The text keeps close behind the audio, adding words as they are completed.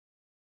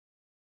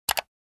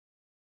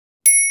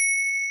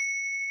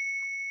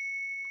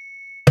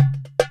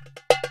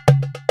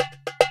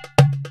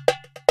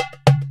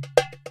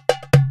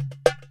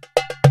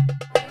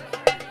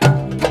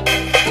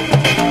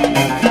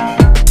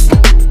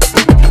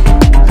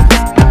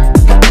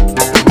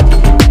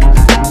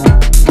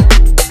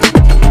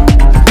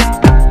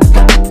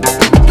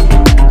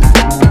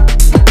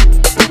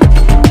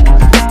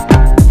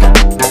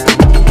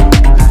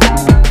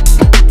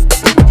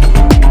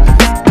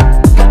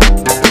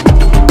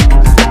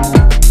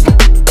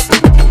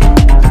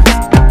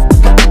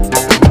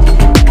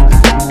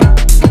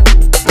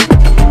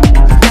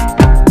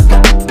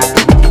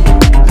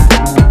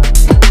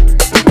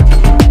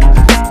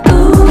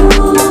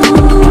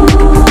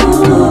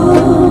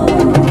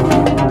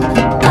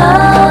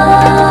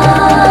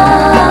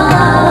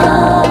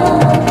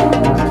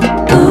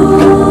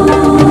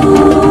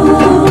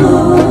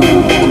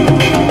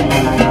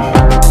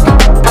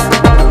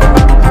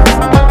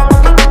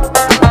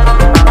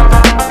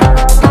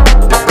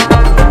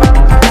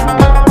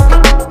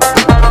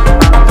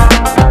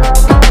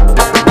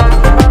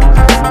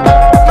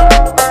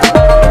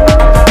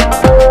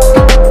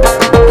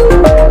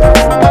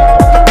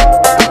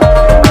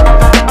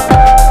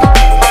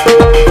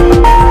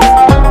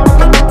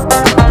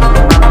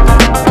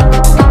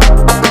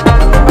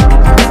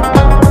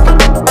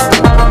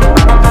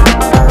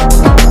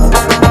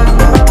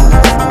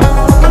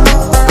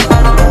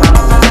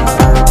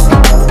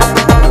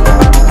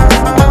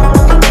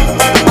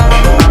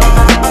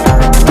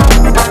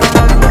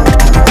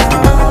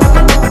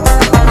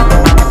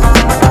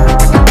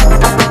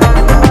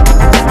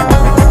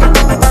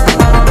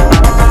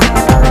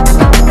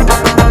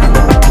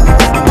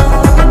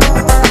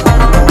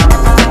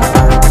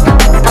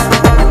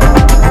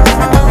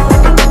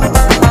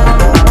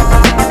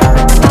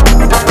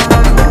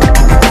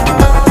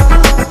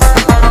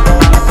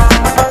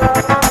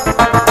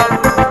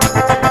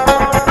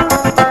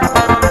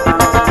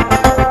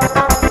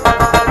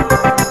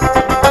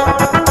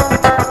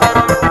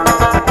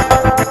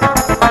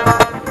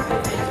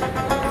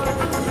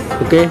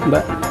Oke,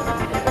 Mbak.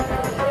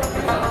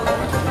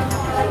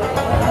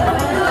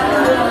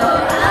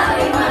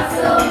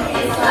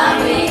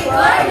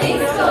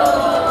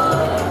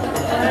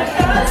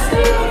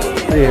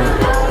 Iya.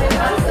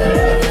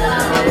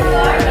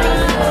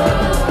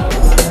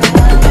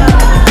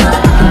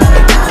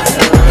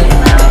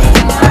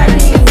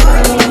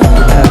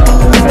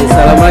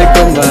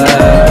 Assalamualaikum, Mbak.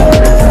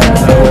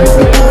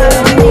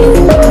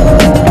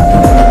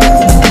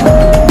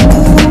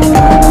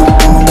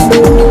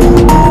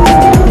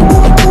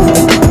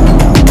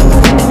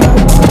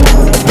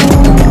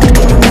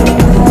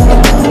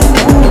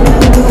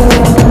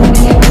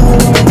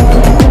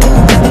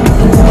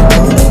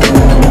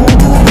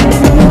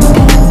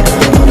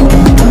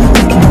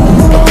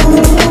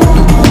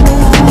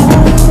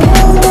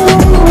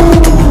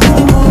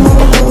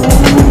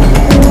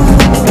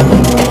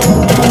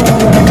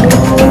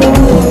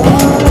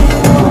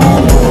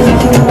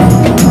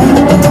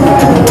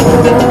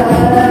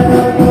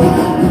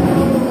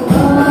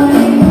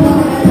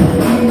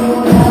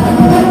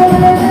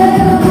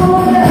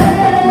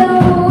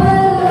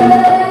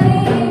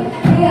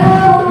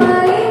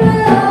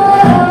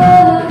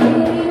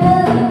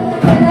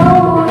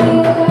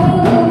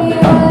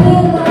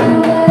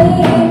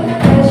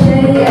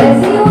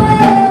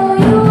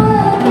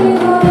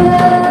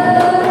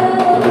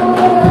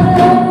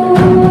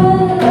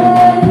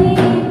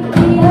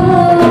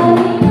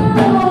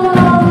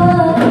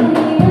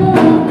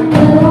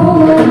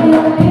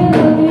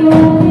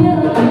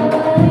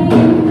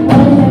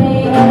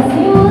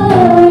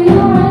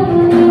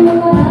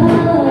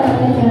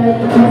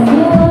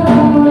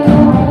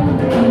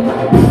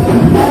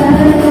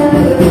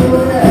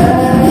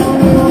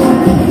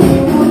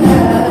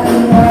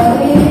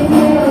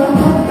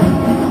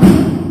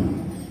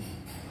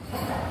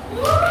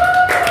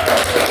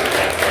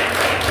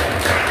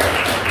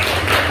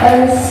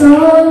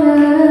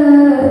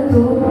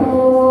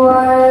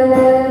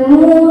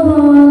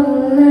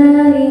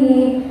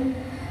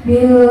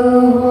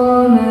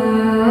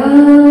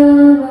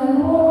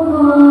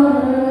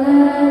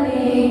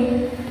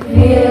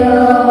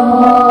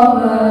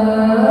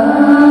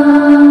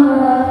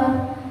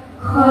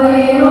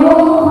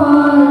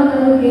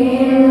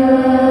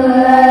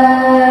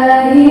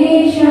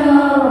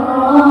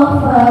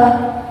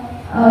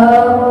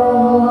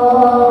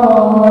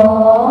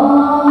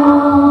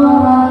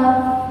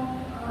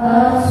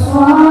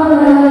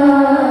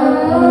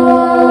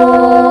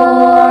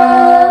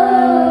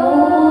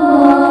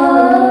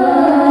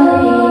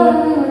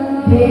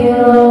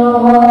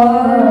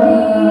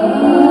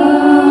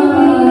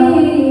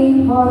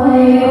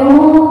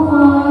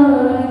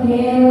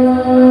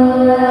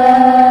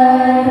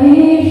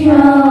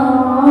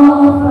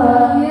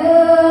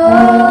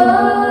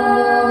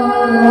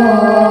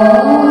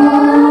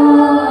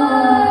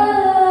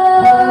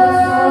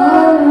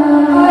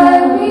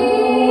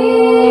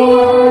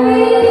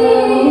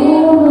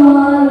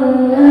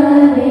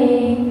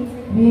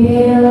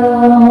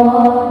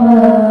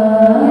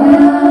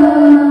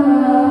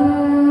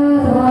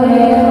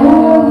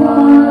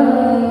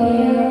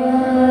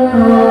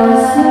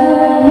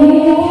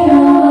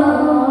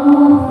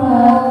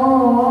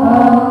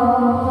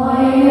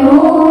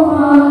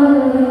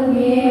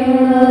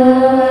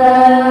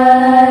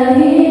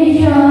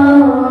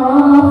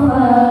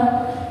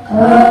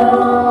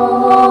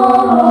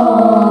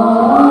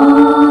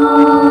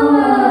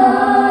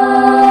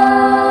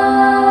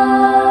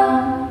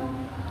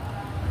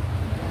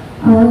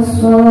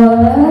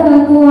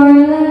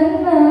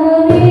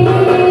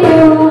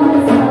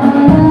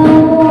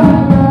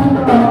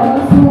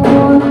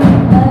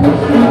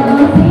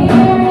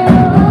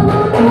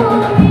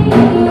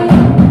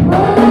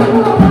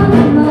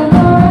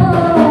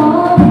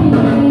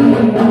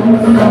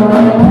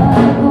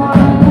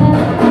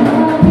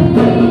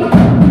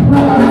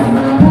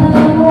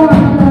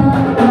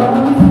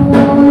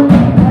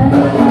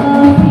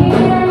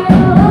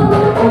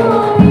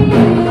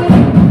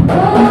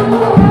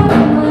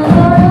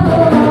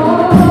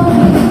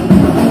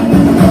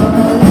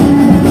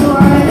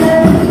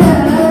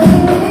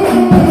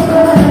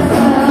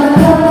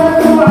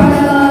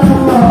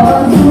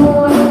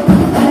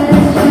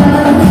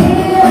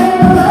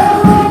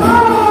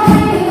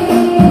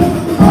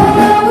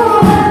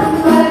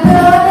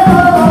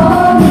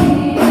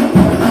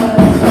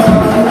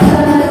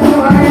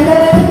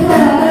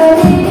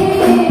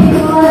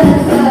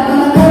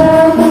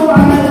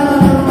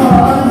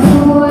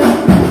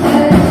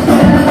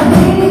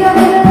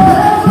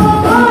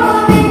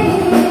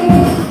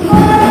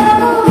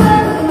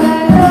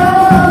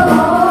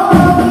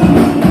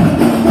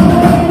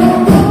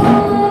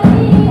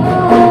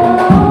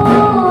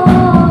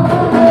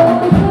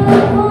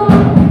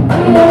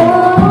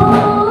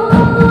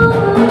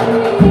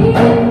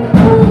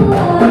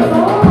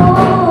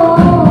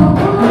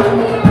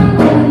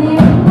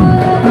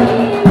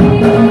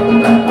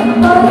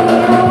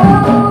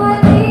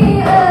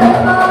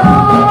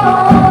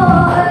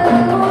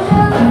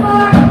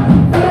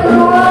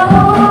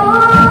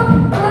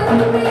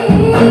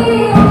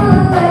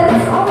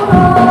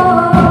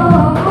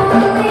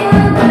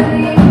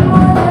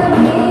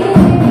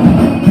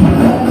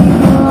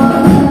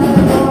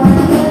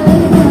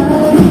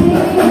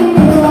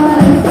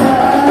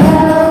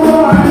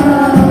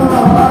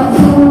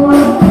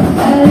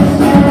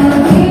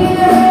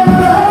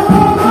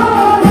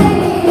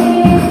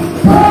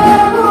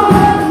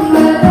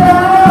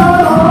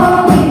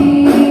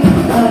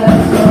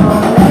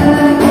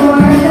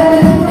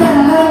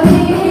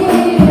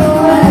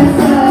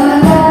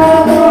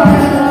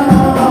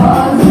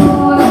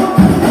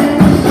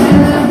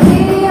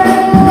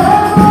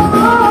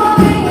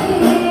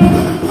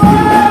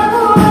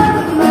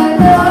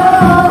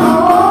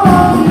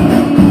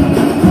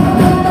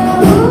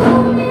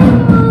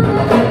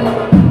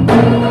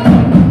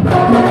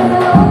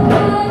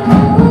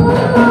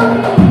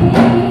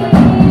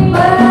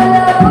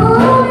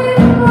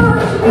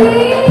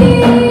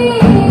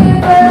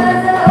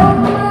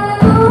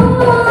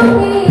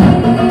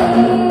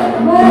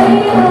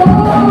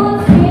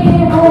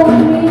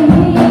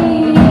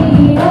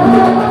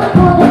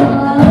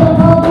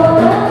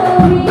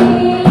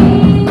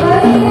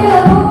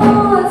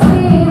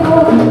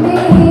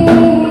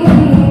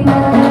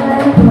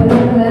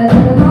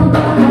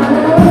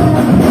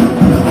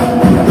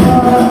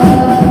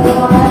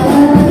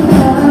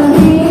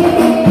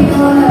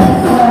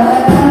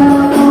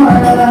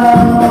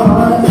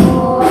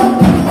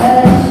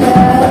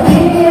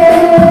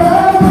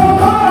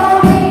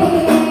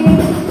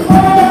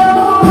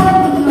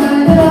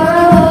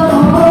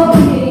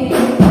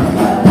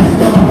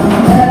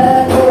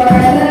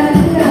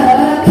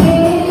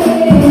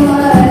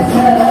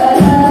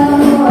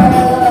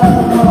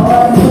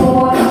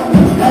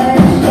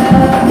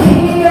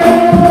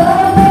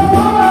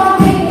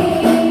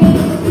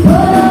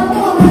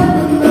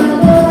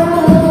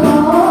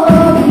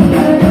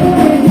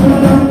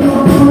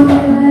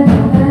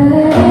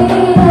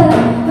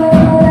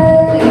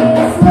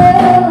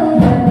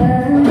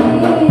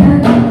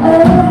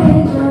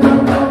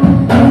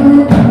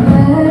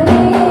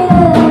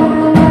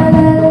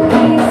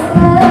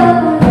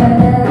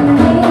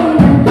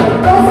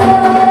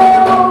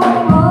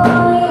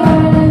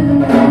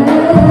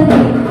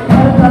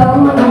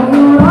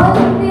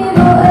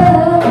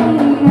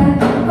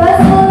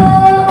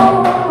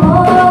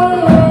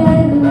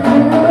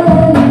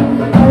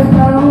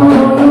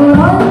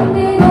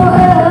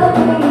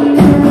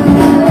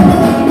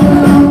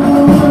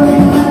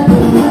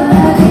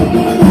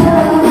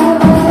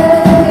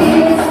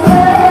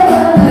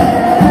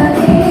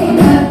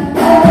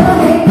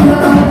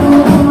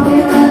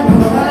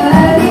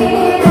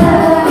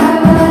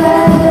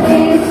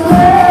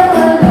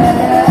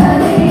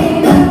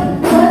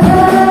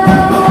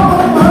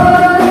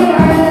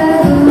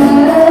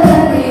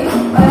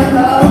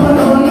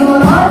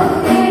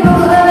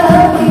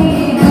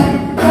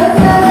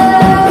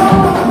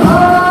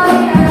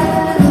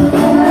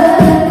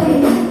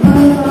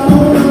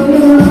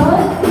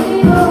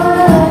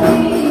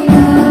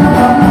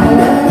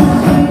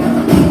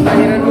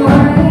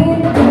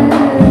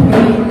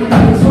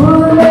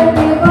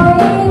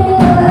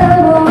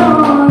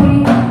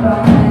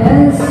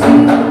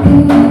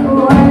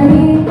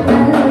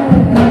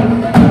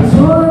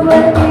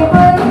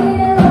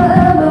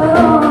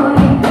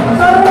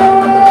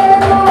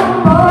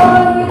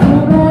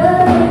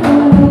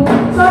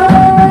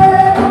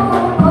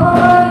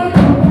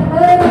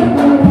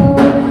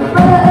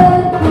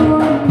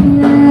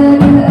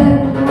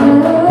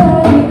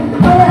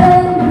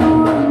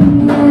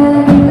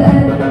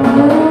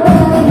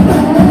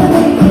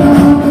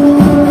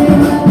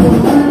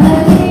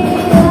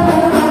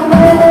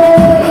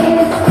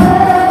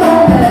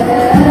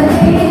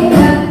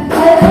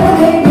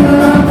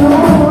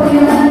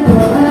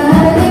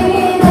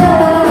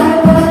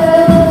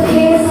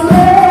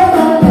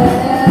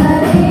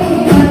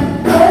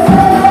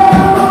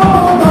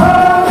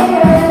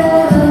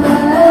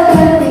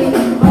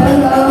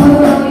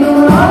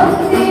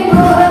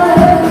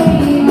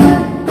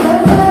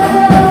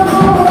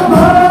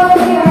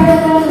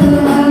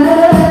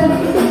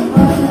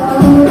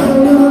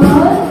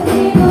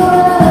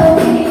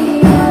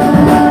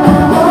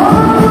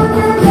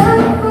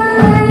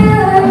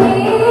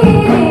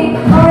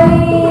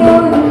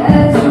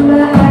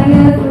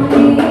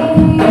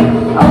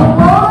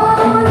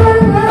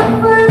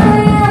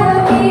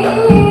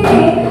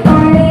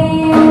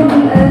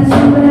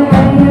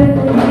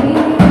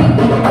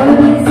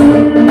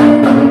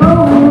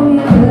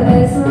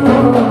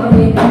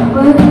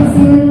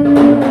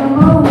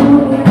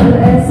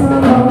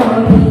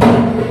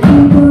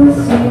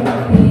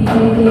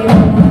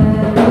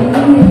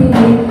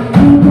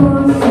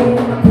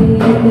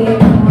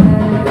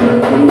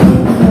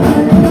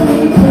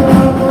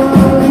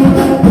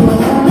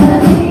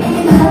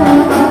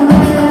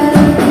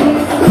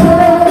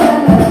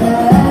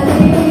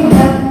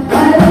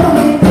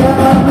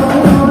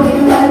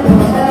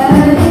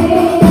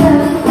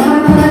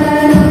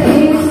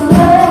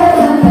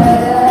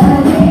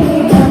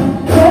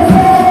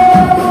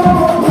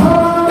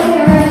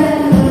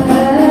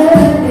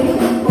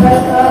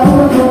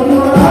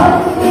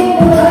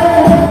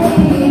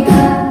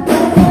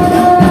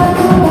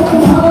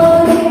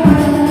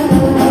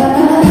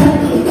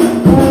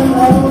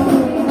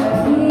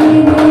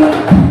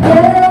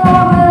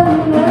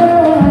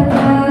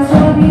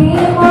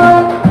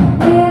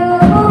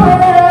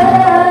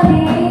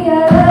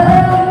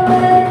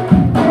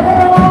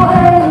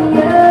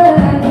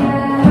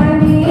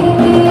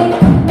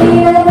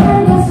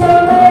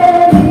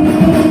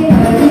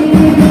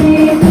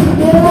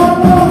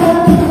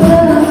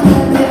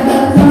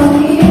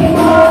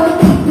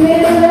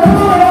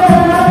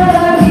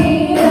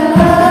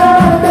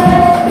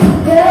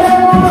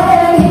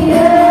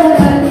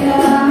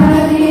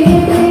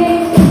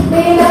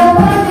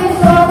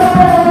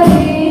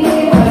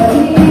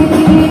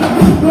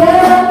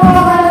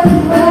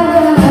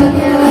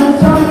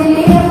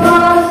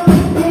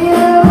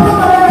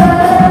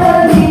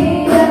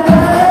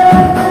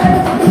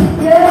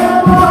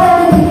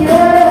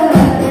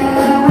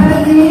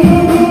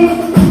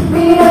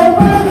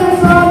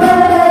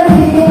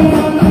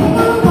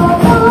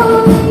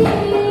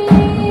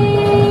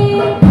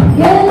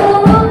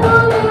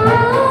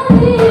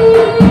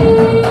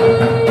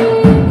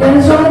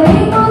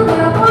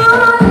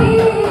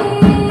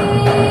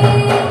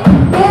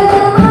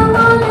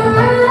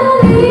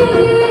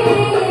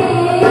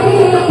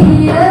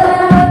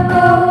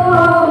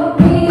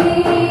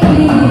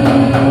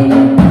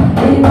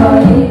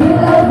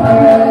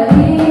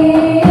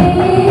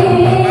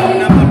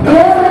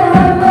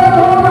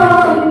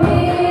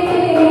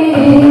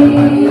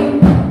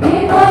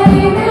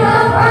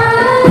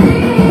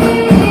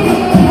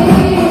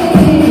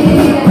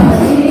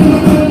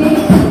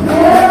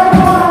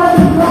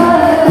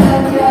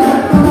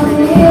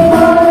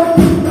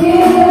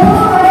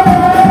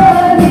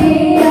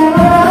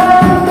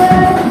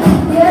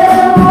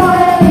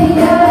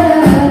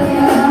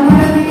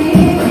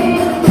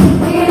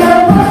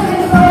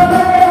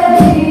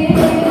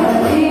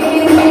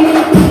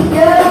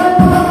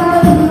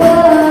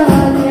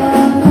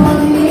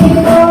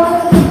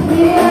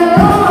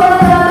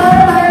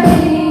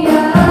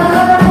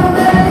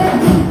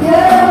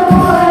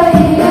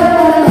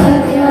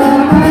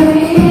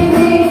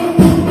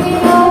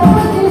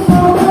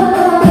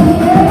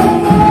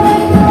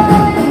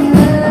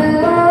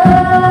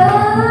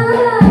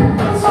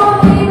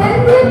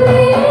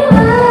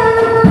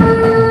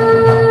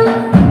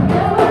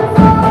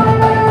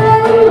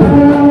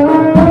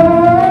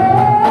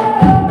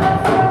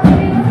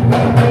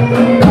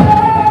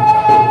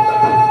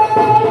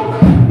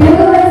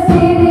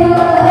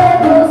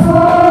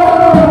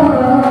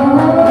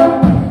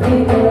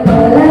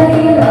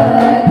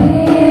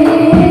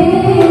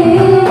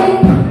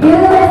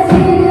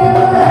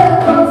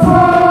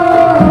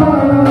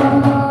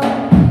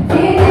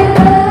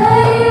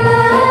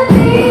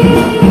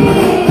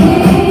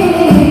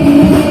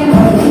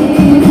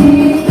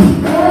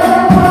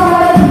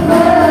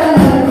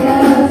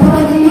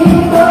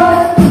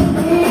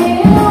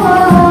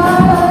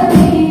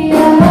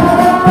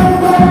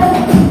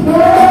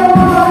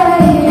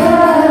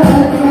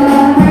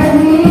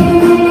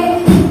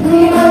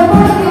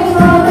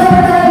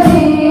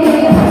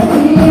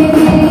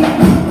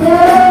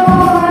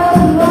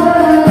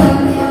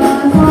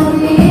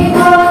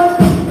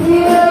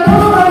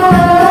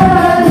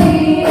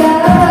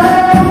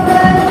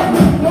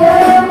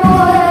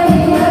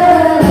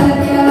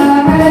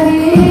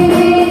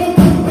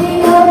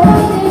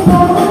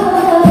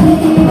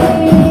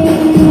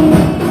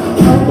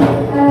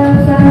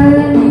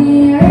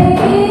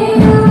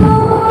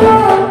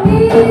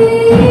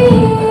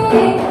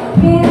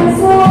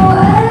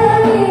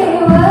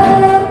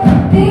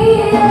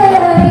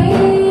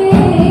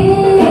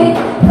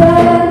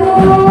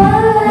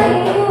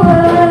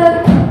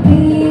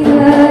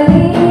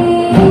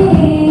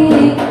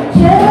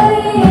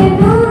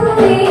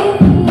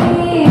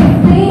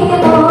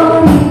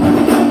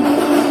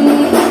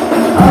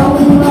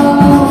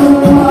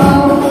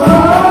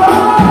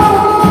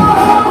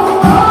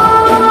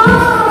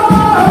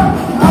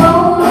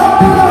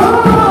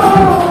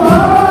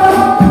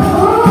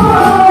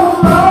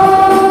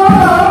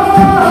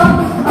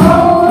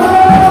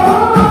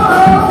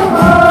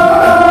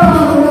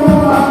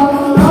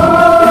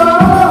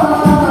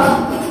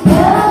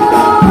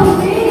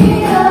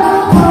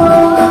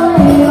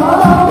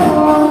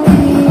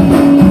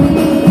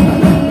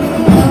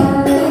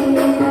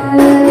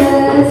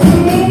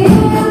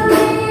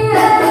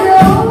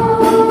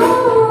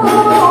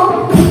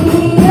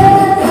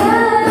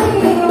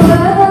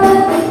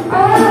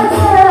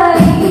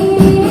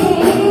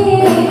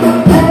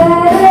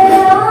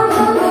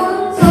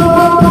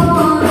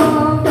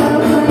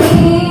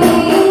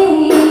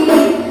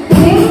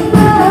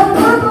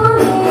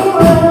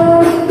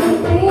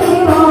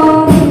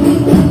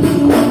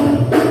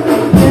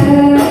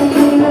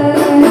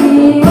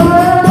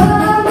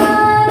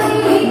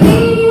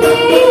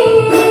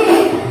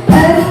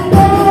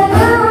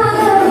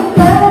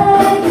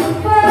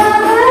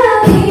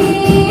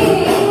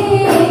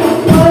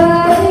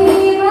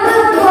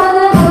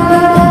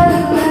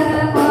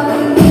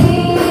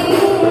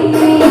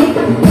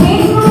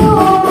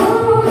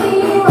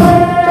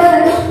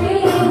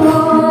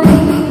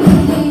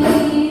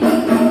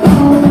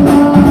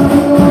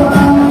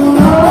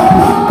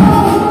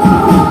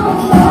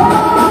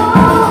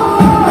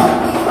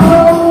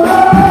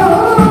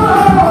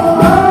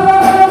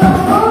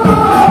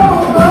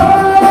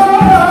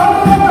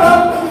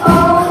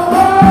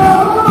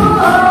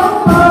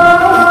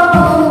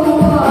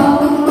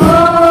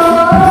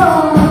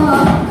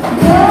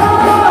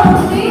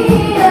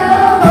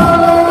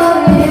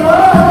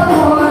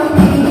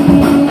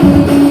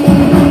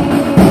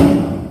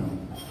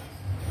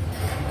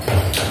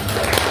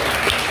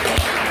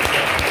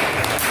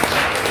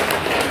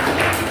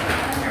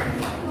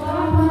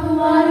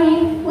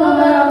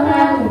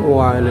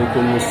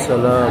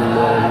 Waalaikumsalam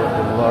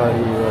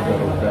warahmatullahi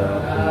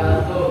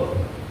wabarakatuh.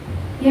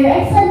 Your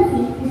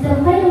Excellency,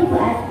 Mr. Khairul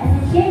Fuad, as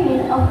the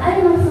Chairman of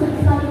Maksum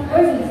Islamic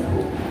Boarding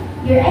School.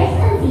 Your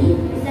Excellency,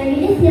 Mr.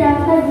 Yudhishthira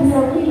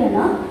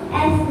Kunjungan,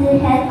 as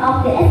the Head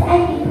of the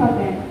SIP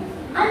Program.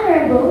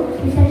 Honorable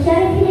Mr.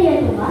 Sharif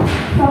Hidayatullah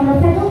from the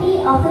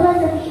Faculty of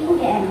Philosophy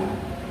UGM.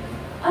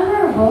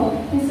 Honorable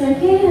Mr.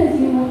 K.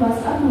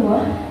 Hazimukas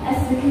Abdullah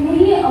as the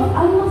Committee of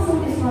Maksum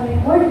Islamic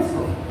Boarding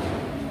School.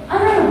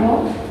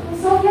 Honorable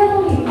Ms. Sofia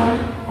Tolima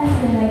as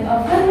the Head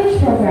of Language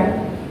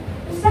Program.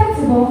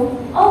 Respectable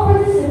all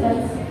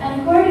participants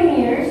and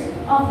coordinators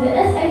of the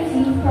SIT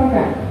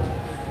program.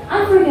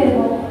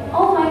 Unforgettable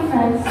all my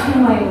friends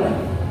whom I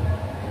love.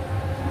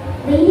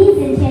 Ladies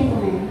and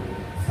gentlemen,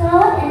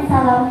 salawat and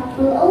salam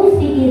will always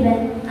be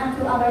given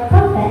unto our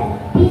Prophet,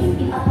 peace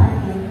be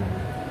upon him,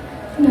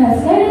 who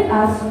has guided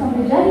us from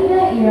the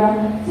Jahiliyyah era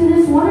to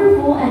this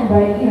wonderful and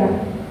bright era.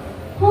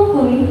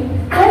 Hopefully,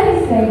 by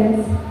his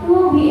guidance, we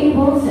will be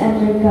able to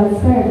enter God's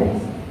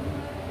paradise.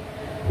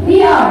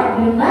 We are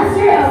the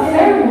Master of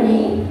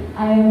Ceremony.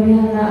 I am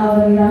Rihanna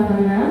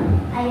Al-Rahmana.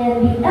 I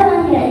am Bita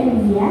Mahira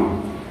Indonesia.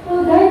 We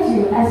will guide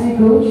you as we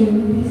go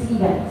through these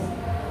events.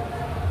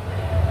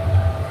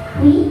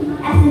 We,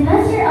 as the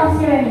Master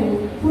of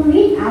Ceremony, will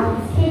read out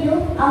the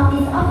schedule of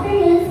this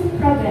afternoon's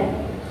program.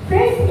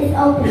 First is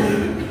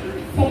opening.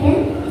 Second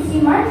is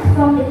remarks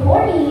from the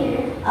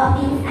coordinator of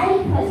the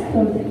SIP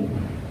program.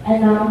 And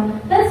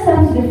now, let's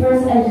come to the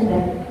first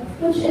agenda,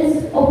 which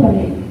is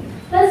opening.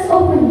 Let's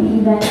open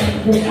the event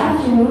this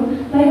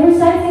afternoon by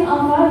reciting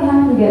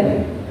Al-Fatiha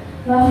together.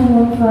 From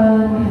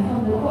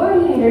the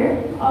coordinator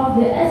of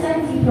the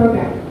SIT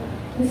program,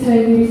 Mr.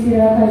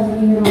 Yudhishthira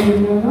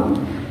Kunjungan,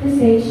 the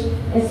stage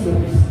is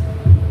yours.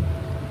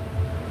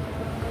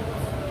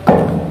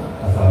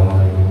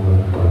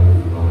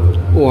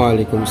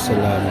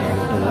 Waalaikumsalam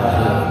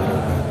warahmatullahi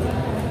wabarakatuh.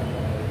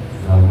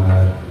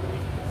 Selamat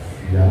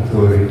siang,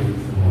 sore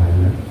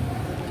semuanya.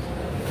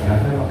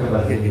 Saya pakai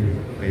bahasa Inggris,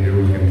 later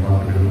we can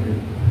talk a little bit.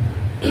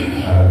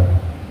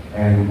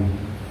 And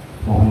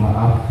mohon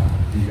maaf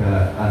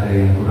jika ada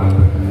yang kurang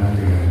berkenan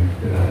dengan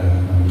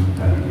kedatangan kami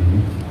kali ini.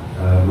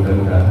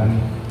 Mudah-mudahan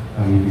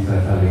kami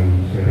bisa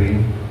saling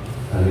sharing,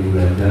 saling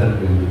belajar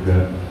dan juga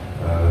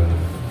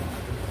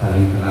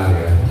saling kenal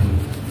ya.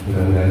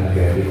 Mudah-mudahan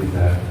adik-adik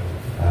bisa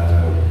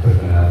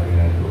berkenal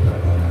dengan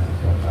beberapa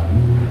mahasiswa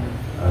kami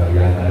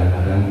yang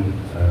kadang-kadang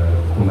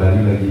kembali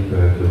lagi ke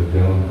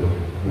Jogja untuk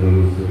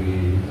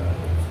menelusuri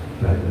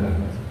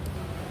pelajaran.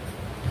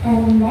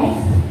 And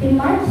next,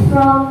 remarks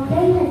from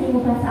Kiai Haji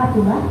Mukas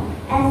Abdullah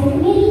as the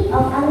Committee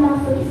of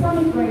Maksum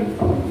Islamic Boarding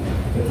School.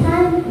 The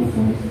time is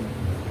yours.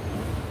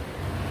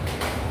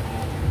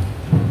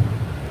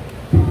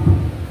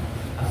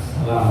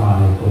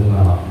 Assalamualaikum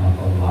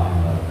warahmatullahi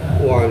wabarakatuh.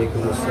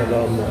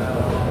 Waalaikumsalam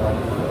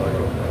warahmatullahi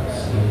wabarakatuh.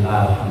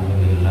 Bismillah,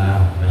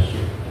 alhamdulillah, wa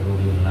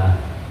syukurillah,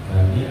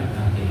 wa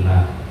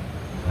ni'matillah,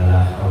 wa la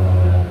hawla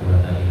wa la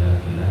quwwata illa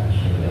billah,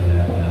 asyhadu an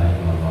la ilaha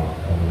illallah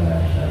wa la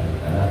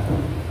syarika lah,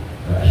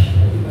 wa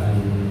asyhadu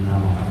anna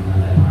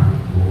Muhammadan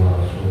abduhu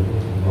wa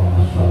rasuluhu.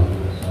 Allahumma shalli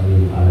wa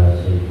sallim ala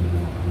sayyidina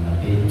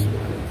Muhammadin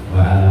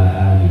wa ala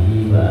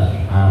alihi wa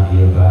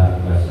ashabihi wa barik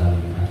wa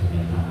sallim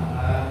ajmain.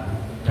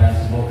 Dan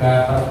semoga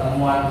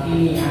pertemuan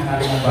ini akan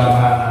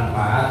membawa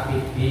manfaat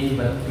di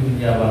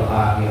dunia wal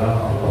akhirah.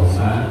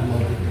 Allahumma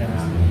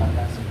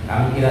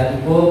kami kira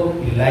cukup.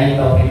 Billahi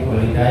taufiq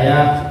wal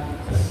hidayah.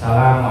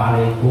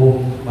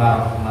 Assalamualaikum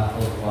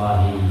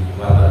warahmatullahi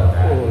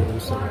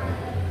wabarakatuh.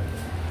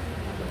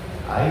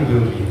 I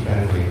will be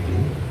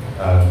translating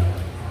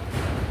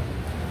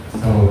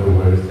some of the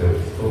words that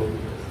we spoke.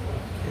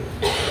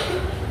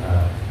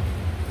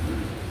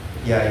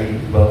 I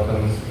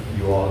welcomes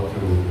you all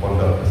to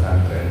Pondok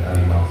Pesantren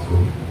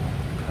Maksum,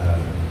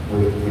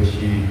 which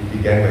he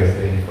began by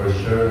saying for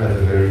sure has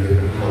a very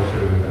different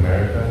culture with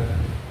America,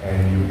 and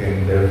you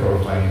can therefore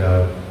find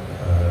out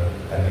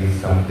at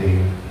least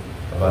something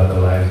about the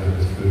lives of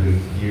the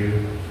students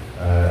here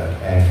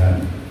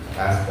and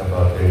ask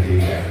about their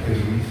daily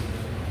activities.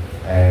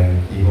 And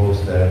he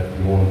hopes that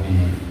you won't be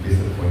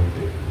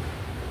disappointed.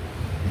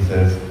 He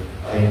says,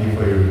 thank you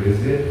for your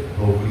visit.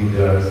 Hopefully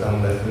there are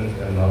some lessons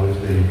and knowledge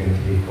that you can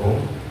take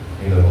home,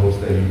 in the hopes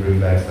that you bring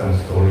back some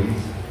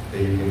stories that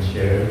you can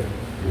share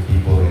with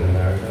people in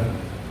America.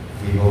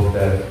 We hope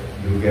that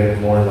you get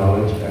more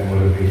knowledge and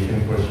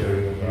motivation for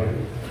sharing here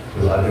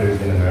to others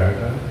in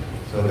America,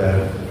 so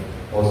that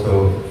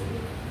also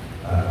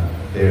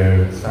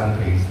their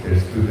santris,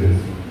 their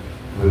students,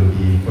 will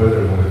be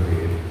further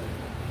motivated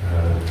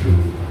to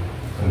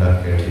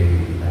conduct their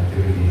daily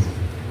activities.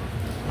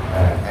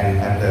 And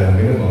at the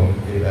minimum,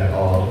 if at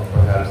all,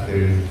 perhaps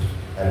there is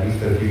at least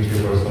a future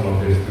for some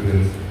of their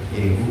students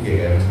in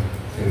UGM,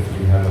 since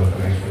we have a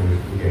connection with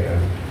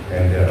UGM,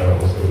 and there are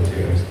also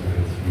UGM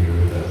students here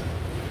with us.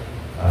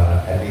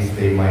 At least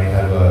they might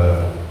have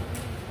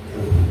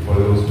for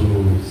those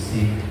who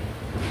seek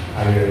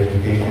higher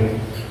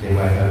education, they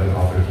might have an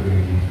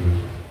opportunity to.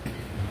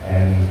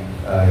 And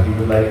he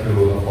would like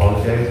to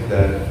apologize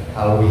that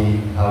how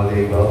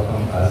they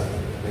welcome us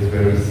is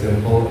very similar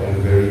simple and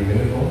very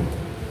minimal,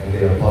 and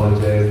they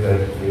apologize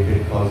that if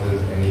it causes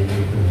any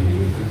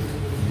inconveniences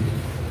to you.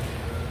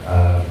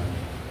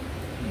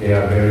 They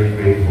are very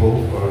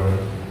grateful for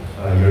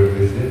your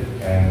visit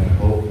and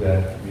hope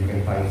that you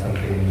can find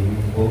something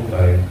meaningful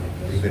by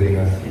visiting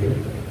us here.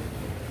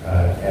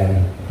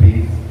 And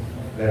please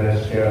let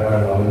us share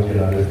our knowledge and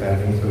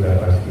understanding so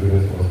that our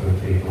students also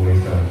take away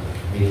some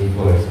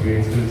meaningful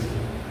experiences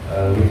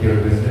with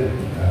your visit.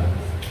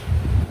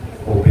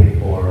 Hoping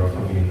for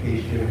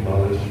communication,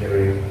 knowledge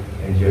sharing,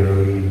 and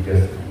generally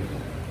just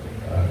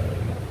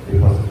the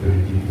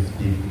possibility to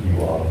speak to you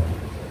all.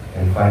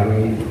 And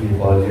finally, we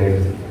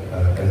apologize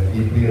as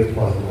deeply as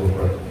possible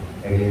for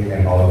any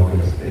and all of the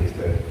mistakes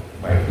that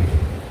might be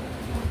made.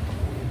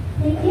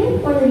 Thank you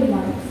for the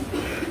remarks.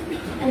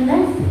 And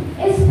next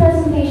is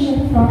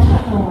presentation from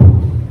Katnawa.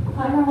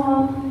 Katnawa,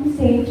 the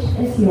stage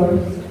is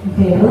yours.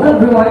 Okay, hello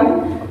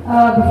everyone.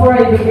 Before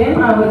I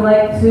begin, I would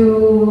like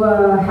to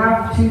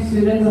have two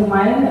students of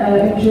mine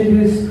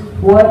introduce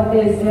what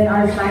is in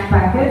our snack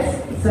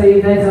packets, so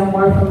you guys are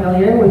more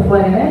familiar with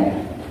what in it.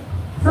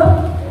 So,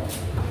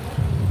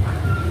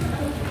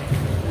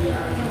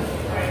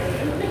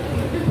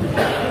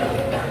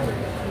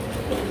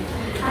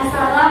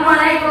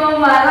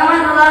 Assalamualaikum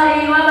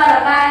warahmatullahi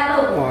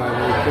wabarakatuh.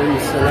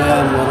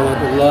 Waalaikumsalam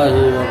warahmatullahi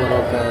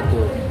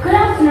wabarakatuh. Good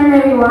afternoon,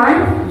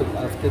 everyone. Good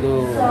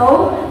afternoon. So,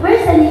 we're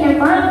standing in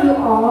front of you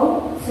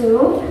all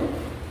to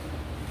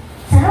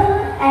tell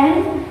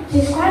and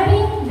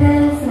describing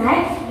the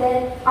snacks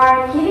that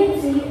are given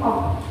to you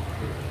all.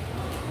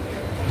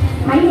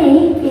 My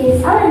name is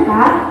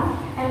Alanka,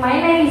 And my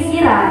name is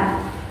Ira.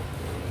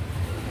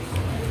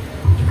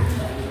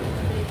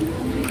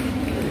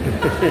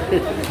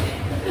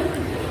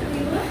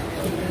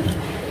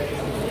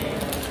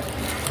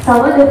 So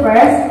we'll go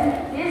first.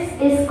 This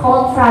is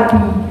called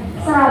srabi.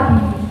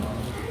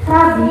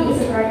 Srabi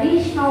is a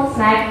traditional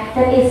snack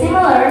that is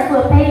similar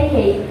to a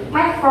pancake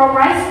made from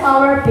rice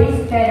flour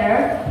based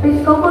batter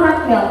with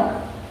coconut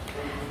milk.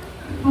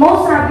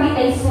 Most srabi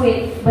taste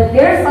sweet, but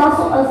there's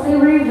also a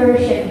savory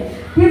version.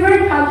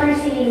 Different countries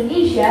in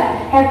Indonesia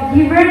have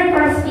different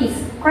recipes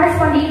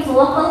corresponding to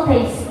local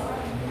taste.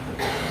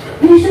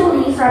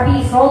 Usually,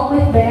 srabi is rolled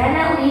with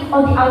banana leaf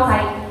on the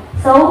outside,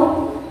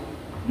 so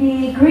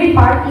the green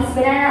part is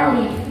banana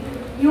leaf.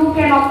 You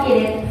cannot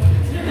eat it.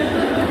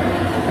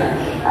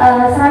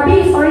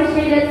 Srabi is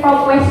originated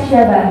from West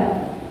Java.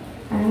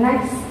 And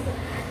next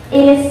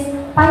is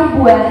pai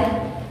buah.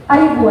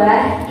 Pai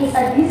buah is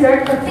a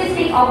dessert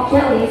consisting of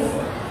jellies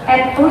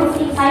and fruits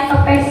inside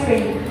a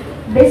pastry.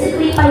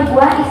 Basically, pai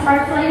buah is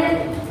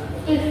translated.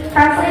 If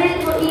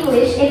translated to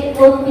English, it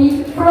would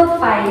be fruit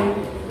pie.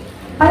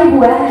 Pai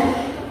buah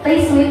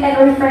tastes sweet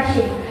and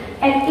refreshing,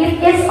 and it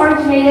is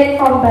originated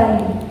from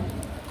Bali.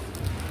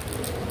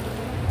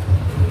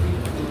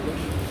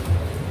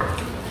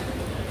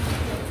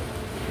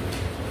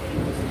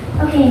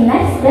 Okay,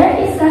 next there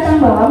is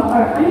kacang bawang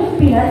or onion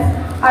peanuts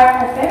are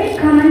a very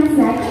common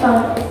snack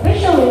found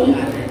especially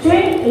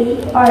during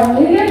Eid or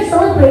New Year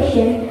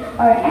celebration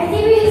or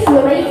activities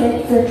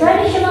related to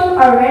traditional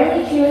or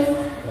religious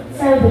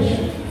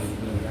celebrations.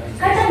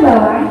 Kacang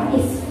bawang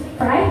is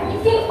fried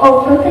in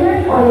or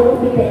coconut oil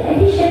with the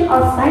addition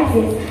of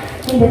spices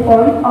in the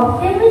form of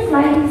thinly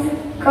sliced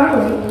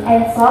garlic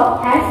and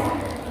salt as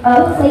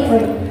a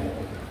flavoring.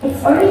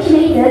 It's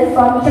originated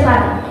from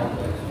Japan.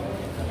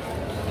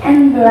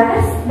 And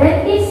last,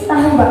 that is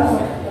tahu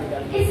bakso.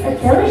 It's a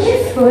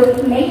delicious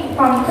food made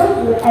from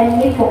tofu and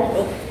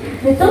meatballs.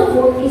 The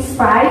tofu is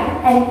fried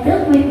and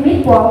filled with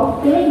meatball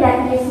filling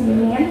that is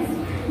meat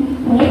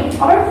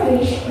or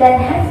fish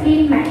that has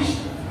been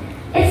mashed.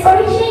 It's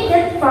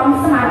originated from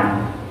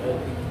Semarang.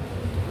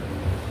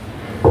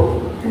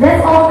 That's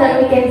all that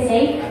we can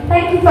say.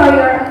 Thank you for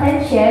your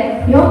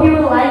attention. We hope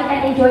you will like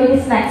and enjoy the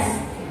snacks.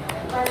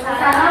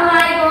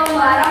 Assalamualaikum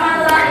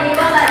warahmatullahi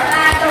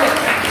wabarakatuh.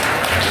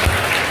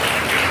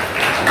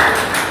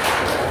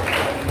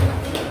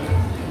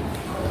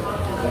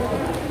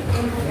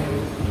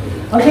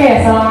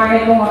 okay,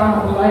 Assalamualaikum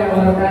warahmatullahi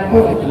wabarakatuh.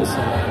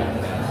 Waalaikumsalam.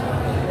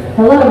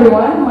 Hello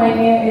everyone, my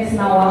name is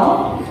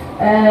Nawal,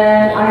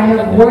 and I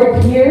have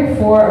worked here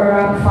for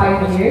around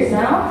 5 years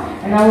now,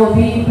 and I will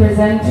be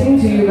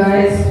presenting to you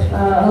guys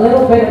a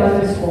little bit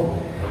about the school.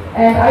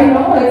 And I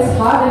know it's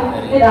hot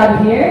and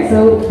out here,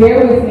 so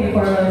bear with me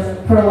for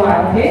a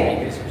while,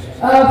 okay?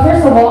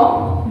 First of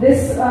all,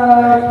 this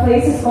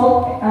place is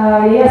called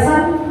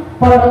Yayasan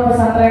Pondok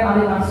Pesantren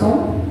Ali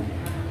Maksum,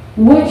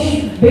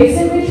 which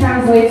basically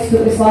translates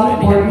to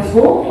Islamic boarding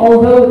school,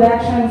 although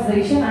that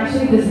translation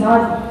actually does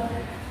not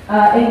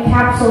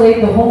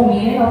encapsulate the whole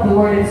meaning of the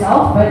word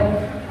itself, but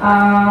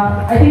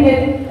I think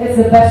it's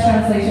the best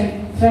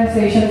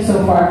translation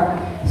so far.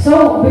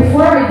 So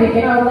before I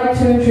begin, I would like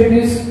to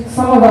introduce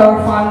some of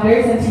our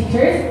founders and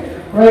teachers.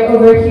 Right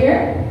over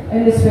here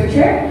in this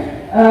picture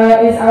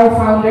is our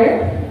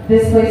founder,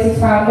 this place's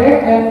founder,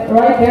 and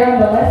right there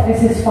on the left is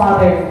his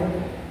father.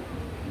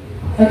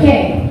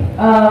 Okay,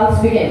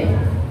 let's begin.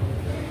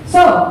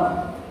 So,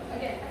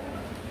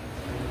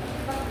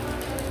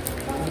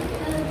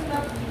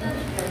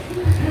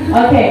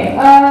 Okay,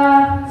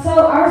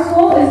 so our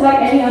school is like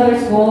any other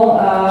school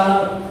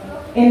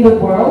in the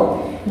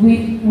world.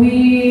 We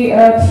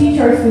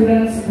teach our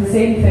students the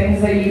same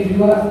things that you do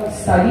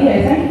study,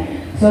 I think.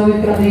 So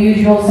we've got the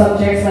usual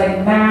subjects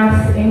like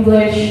math,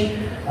 English,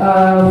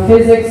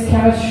 physics,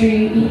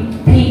 chemistry,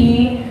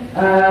 PE,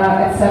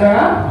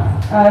 etc.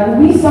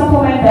 We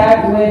supplement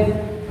that with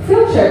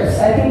field trips.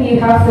 I think you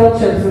have field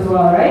trips as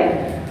well, right?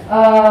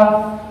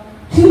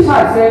 Two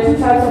types. There are two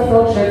types of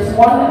field trips.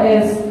 One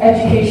is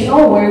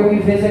educational, where we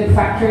visit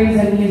factories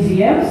and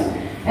museums,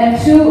 and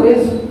two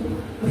is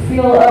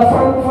field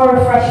for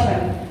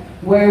refreshment,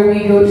 where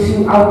we go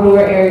to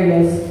outdoor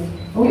areas.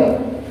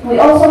 We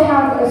also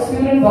have a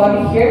student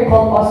body here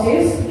called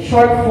OSIS,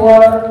 short for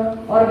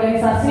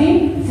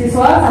Organisasi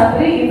Siswa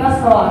Santri Kita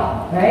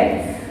Sekolah,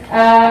 right?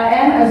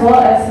 And as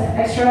well as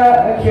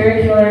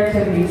extracurricular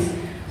activities.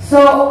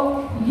 So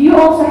you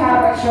also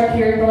have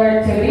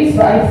extracurricular activities,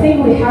 but I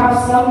think we have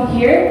some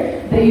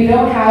here that you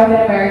don't have in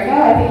America.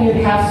 I think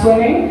you'd have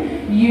swimming,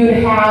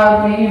 you'd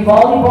have maybe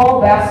volleyball,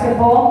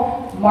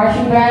 basketball,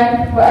 marching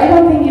band, but I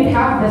don't think you'd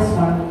have this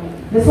one.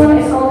 This one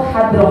is called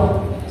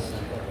hadroh.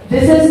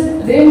 This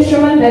is the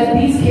instrument that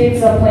these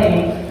kids are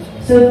playing.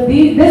 So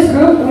this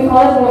group, we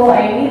call it Nurul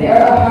Aini, they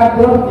are a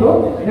hadroh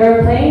group.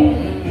 They're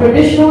playing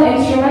traditional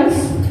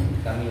instruments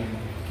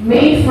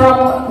made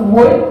from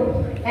wood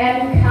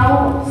and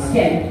cow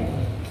skin.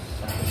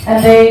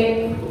 And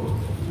they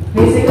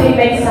basically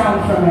make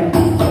sound from it.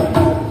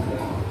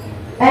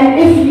 And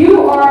if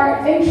you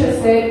are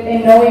interested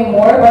in knowing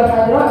more about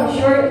hadroh, I'm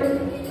sure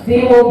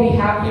they will be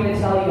happy to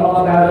tell you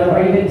all about it or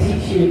even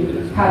teach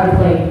you how to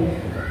play.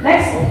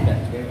 Next.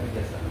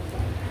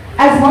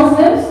 As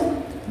Muslims,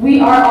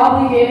 we are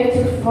obligated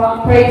to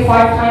pray 5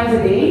 times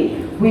a day.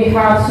 We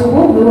have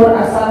Subuh, Dhuhr,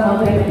 Asar,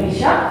 Maghrib, and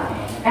Isha.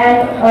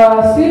 And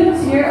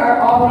students here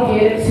are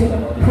obligated to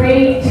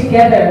pray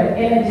together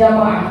in a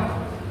jama'ah,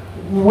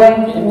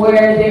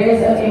 where there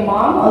is an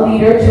imam, a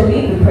leader, to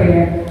lead the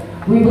prayer.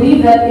 We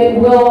believe that it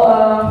will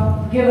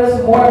give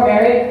us more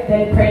merit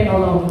than praying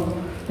alone.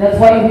 That's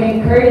why we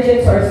encourage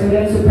it to our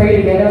students to pray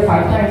together 5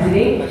 times a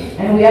day,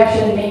 and we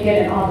actually make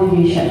it an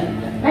obligation.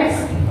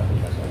 Next.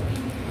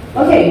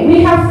 Okay,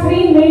 we have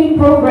 3 main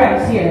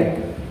programs here.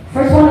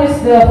 First one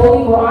is the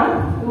Holy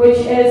Quran, which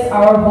is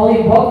our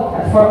holy book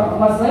for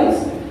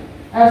Muslims,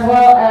 as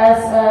well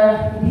as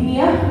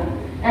Diniyah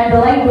and the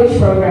language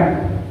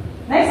program.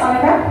 Next,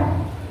 Anika.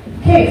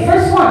 Okay,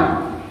 first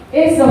one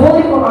is the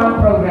Holy Quran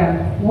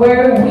program,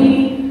 where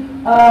we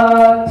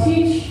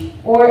teach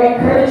or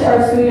encourage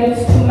our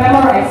students to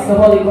memorize the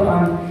Holy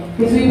Quran.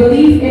 Because we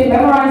believe in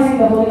memorizing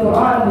the Holy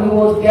Quran, we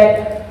will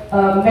get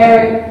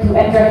merit to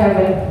enter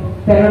heaven,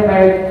 better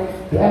merit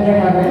to enter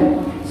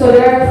heaven. So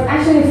there are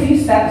actually a few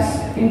steps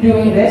in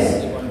doing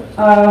this.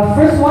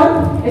 First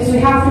one is we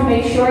have to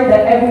make sure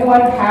that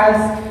everyone has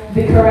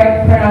the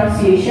correct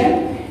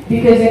pronunciation.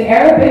 Because in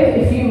Arabic,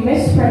 if you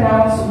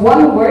mispronounce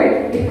one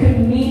word, it could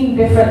mean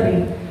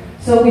differently.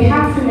 So we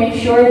have to make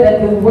sure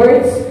that the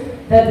words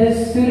that the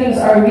students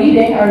are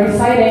reading, are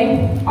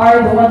reciting,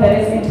 are the one that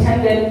is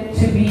intended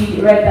to be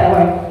read that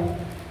way.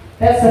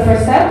 That's the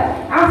first step.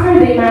 After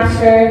they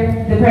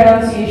master the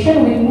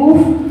pronunciation, we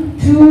move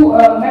to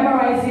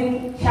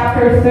memorizing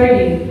chapter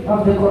 30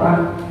 of the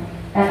Quran.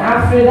 And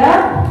after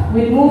that,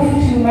 we move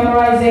to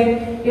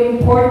memorizing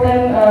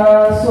important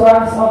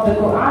surahs of the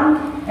Quran.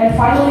 And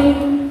finally,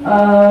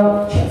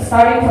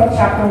 starting from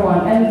chapter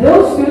 1. And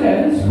those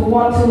students who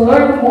want to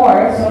learn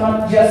more, so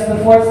not just the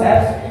 4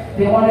 steps,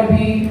 they want to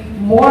be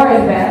more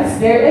advanced,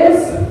 there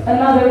is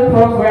another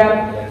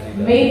program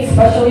made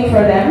specially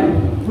for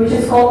them, which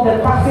is called the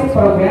Tahfidh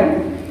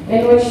program,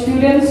 in which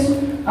students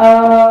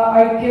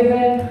are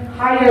given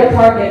higher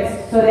targets,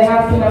 so they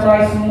have to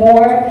memorize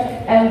more,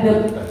 and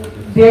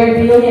their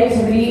daily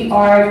activity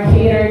are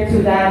catered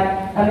to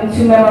that,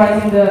 to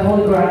memorizing the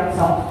Holy Quran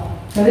itself.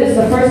 So this is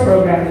the first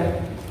program.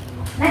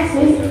 Next,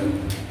 please.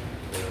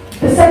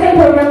 The second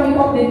program we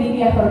call the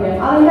Diniyah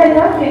program.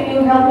 Alida, can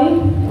you help me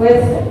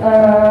with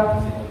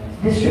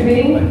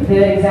distributing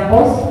the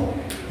examples?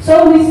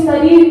 So we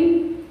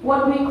study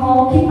what we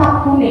call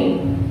Kitab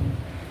Kuning.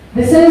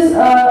 This is,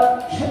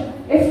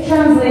 if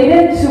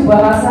translated to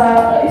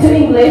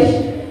English,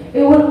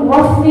 it would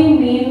roughly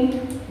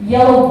mean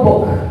yellow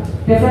book,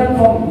 different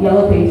from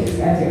yellow pages,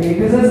 actually.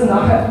 This is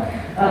not a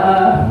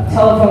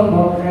telephone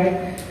book, right?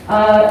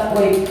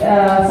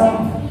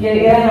 Some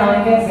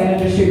Iran is going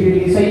to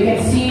distribute you, so you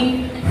can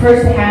see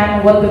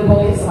firsthand what the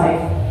book is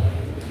like.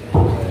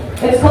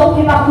 It's called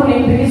Kitab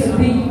Kuning because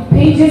the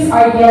pages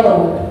are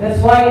yellow. That's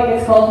why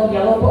it's called a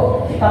yellow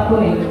book, Kitab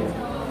Kuning,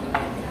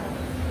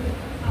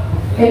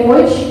 in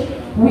which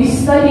we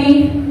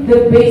study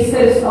the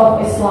basis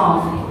of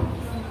Islam.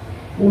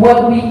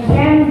 What we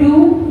can do,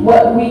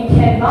 what we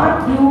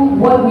cannot do,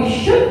 what we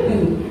should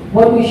do,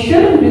 what we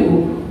shouldn't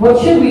do, what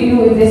should we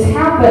do if this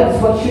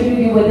happens, what should we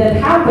do when that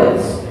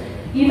happens.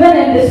 Even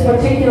in this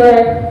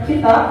particular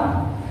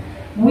kitab,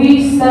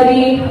 we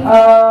study,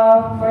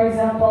 for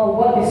example,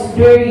 what is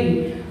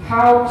dirty,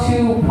 how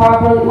to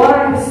properly, what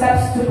are the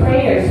steps to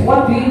prayers,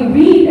 what do you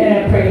read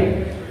in a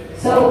prayer,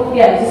 So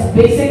yeah, just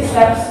basic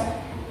steps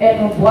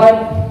in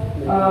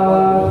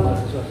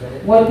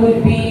what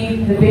would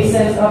be the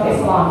basis of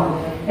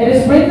Islam. It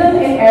is written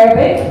in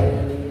Arabic,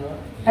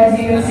 as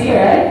you can see,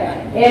 right?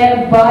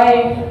 And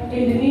by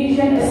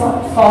Indonesian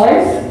Islamic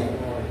scholars.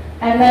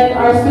 And then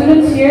our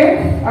students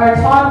here are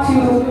taught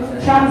to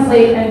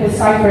translate and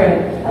decipher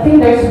it. I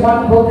think there's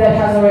one book that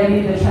has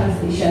already the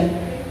translation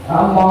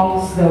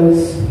amongst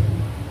those.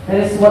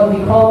 That is what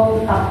we call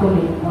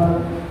Takuni.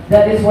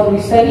 That is what we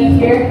study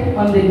here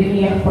on the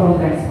Diniyah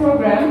program. This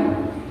program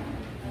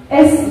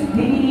is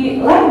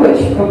the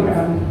language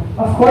program.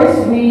 Of course,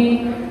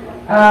 we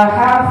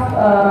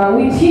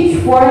teach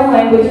foreign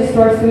languages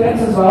to our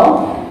students as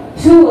well.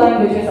 2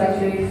 languages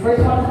actually.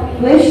 First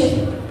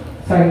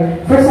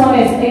one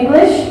is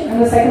English,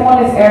 and the second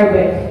one is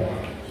Arabic.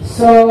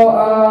 So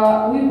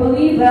we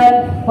believe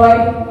that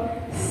by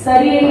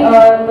studying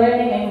or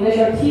learning English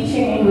or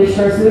teaching English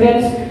to our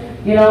students,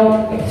 you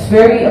know, it's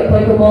very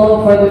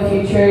applicable for the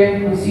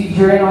future. We see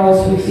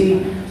journals, we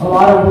see a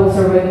lot of books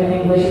are written in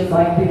English. It's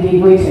like the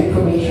gateway to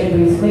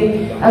information,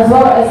 basically, as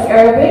well as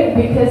Arabic,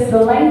 because the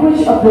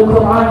language of the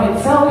Quran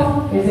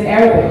itself is in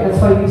Arabic.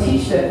 That's why we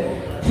teach it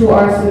to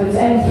our students.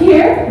 And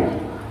here,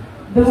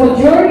 the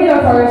majority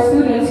of our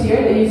students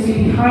here that you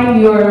see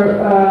behind your,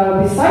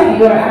 beside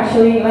you, are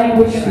actually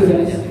language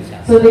students.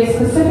 So they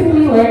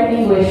specifically learn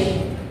English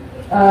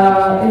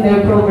in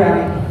their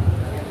program.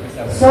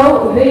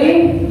 So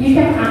you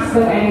can ask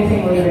them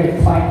anything later,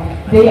 it's fine.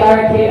 You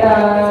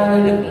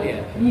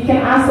can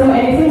ask them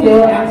anything, they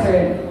will answer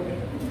it.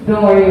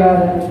 Don't worry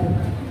about it,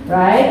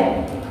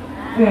 right?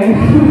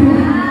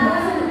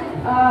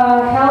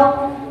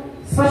 Help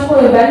special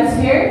events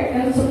here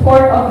in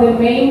support of the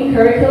main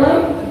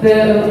curriculum,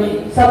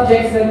 the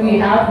subjects that we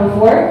have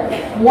before.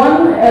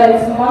 One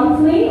is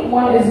monthly,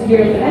 one is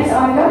yearly. Next,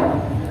 Anga.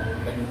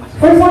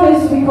 First one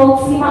is we call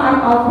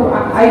Sima'an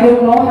al-Quran. I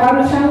don't know how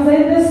to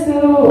translate this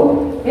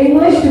to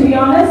English, to be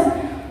honest,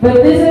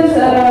 but this is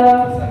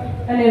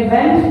an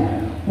event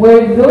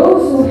where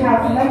those who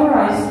have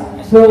memorized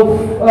the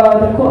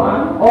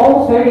Quran,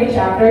 all 30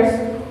 chapters,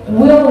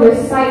 will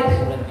recite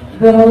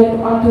the Holy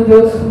Quran to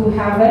those who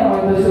haven't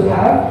or those who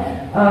have,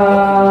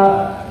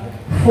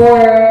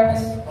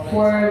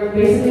 for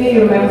basically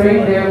remembering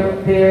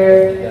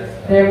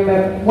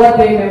what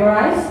they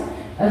memorized,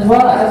 as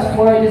well as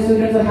for the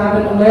students who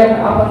haven't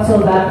learned up until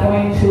that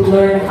point to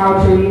learn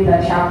how to read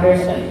that chapter,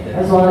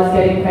 as well as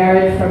getting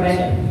merit from it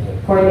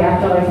for the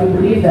afterlife. We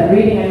believe that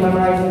reading and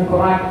memorizing the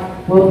Quran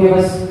will give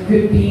us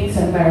good deeds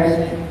and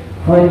merit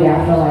for the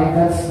afterlife.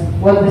 That's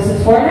what this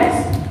is for.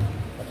 Next,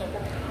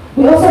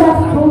 we also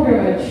have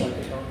pilgrimage.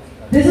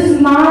 This is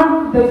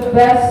not the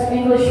best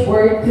English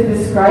word to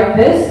describe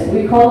this.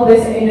 We call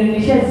this in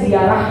Indonesia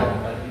ziarah.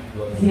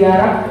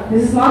 Ziarah.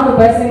 This is not the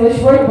best English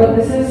word, but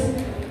this is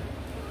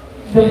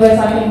the best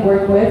I can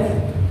work with.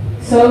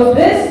 So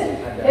this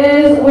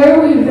is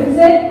where we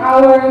visit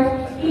our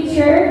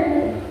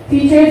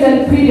teachers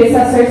and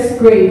predecessors'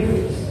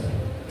 graves.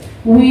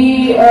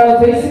 We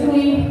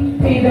basically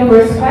pay them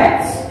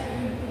respects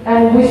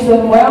and wish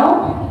them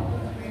well,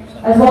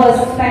 as well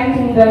as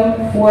thanking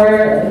them for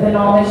the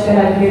knowledge they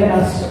have given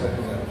us.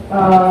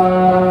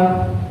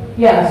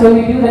 So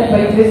we do that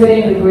by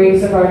visiting the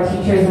graves of our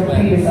teachers and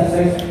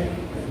predecessors.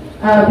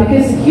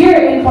 Because here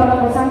in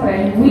Pondok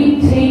Pesantren, we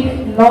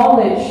take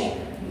knowledge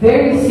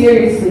very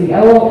seriously.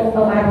 I will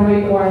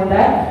elaborate more on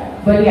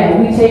that, but yeah,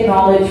 we take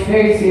knowledge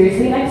very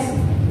seriously. Next,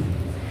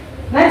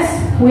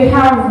 we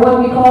have what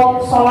we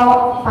call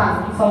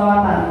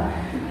salawatan.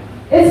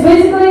 It's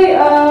basically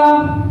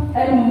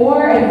a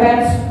more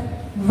advanced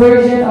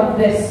version of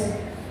this.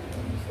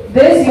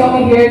 This, you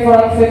only hear it for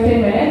like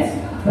 15 minutes,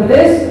 but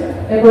this,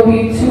 it will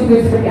be 2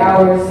 good 3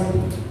 hours.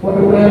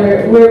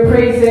 We're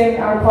praising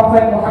our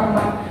Prophet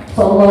Muhammad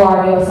Sallallahu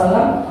Alaihi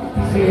Wasallam,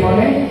 peace be upon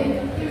him,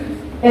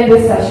 in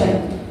this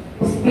session.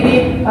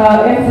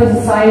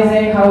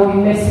 Emphasizing how we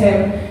miss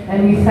him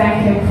and we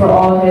thank him for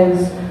all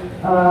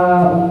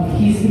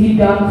he's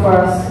done for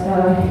us,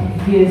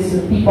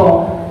 his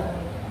people.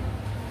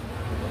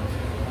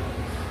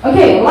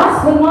 Okay,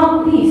 last but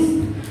not least,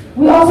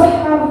 we also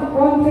have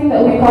one thing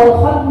that we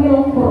call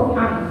Khatmil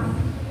Quran.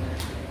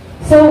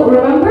 So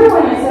remember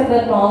when I said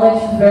that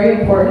knowledge is very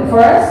important for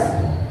us?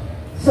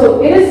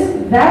 So it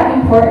is that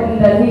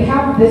important that we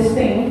have this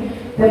thing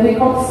that we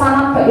call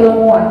Sanad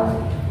Keilmuan.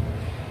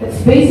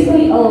 It's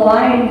basically a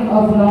line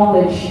of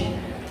knowledge.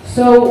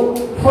 So,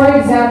 for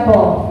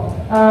example,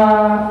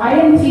 I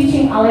am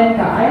teaching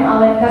Alenka. I am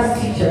Alenka's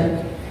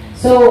teacher.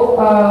 So,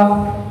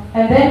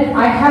 and then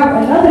I have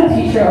another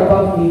teacher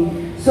above me.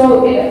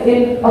 So,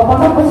 in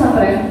Pondok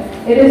Pesantren,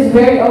 it is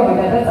very, oh my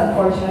god, that's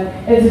unfortunate.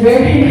 It's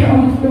very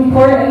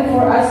important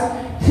for us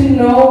to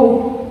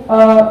know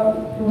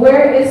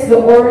where is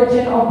the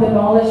origin of the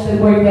knowledge that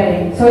we're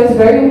getting. So, it's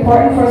very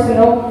important for us to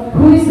know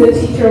who is the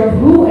teacher of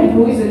who and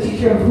who is the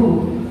teacher of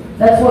who.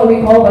 That's what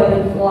we call by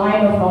the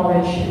line of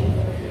knowledge.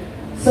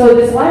 So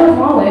this line of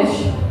knowledge,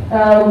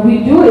 we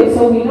do it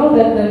so we know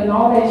that the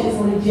knowledge is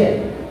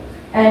legit.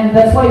 And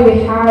that's why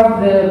we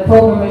have the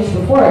pilgrimage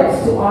before.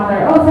 It's to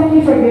honor, oh, thank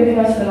you for giving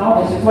us the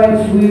knowledge. That's why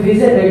we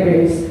visit their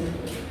graves.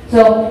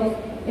 So,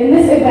 in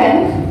this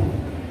event,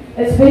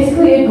 it's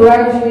basically a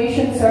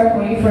graduation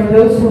ceremony for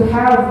those who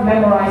have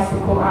memorized the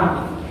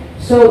Quran.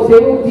 So they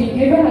will be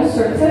given a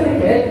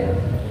certificate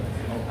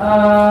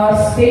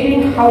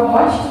stating how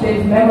much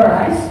they've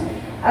memorized,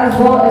 as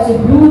well as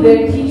who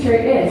their teacher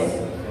is,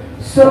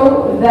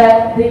 so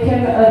that they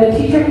can, the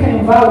teacher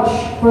can vouch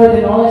for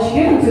the knowledge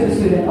given to the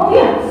student. Oh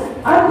yeah,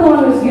 I'm the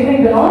one who's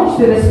giving the knowledge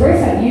to this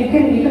person. You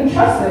can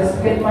trust this.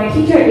 Because my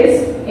teacher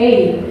is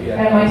A,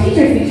 and my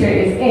teacher's teacher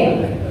is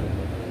A.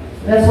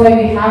 That's why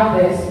we have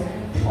this,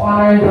 to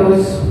honor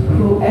those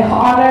who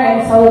honor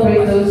and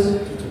celebrate those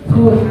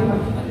who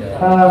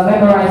have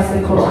memorized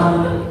the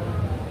Quran.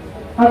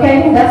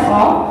 Okay, that's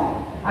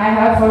all I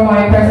have for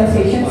my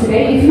presentation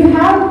today. If you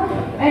have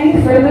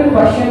any further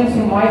questions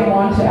you might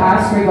want to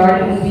ask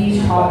regarding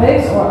these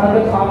topics or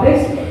other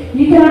topics,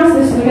 you can ask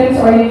the students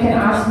or you can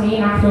ask me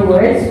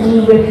afterwards. We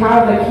will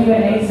have a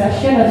Q&A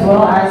session as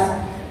well as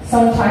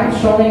sometimes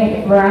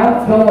strolling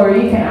around. Don't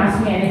worry, you can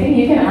ask me anything.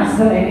 You can ask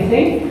them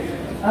anything.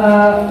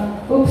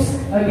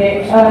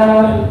 Okay.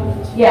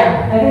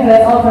 Yeah, I think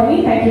that's all for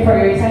me. Thank you for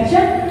your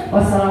attention.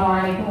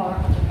 Wassalamualaikum.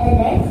 And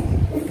next,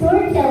 the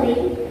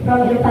storytelling from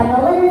Irfan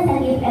Maulana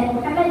Sanif and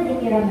Muhammad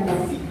Zikir Ramadan.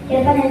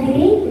 Irfan and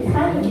Zikri, it's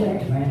hard to hear.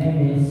 My name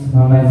is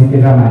Muhammad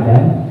Zikir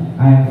Ramadan.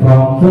 I'm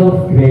from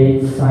 12th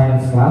grade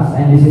science class,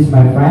 and this is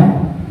my friend.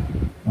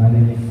 My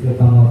name is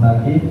Irfan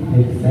Maulana.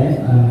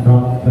 I'm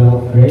from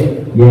 12th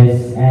grade.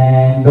 Yes,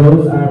 and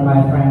those are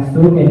my friends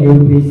too. Can you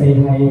please say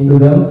hi to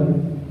them?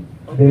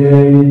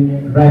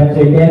 The red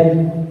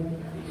jacket.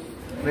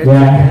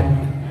 Yeah.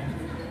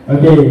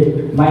 Okay,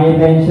 my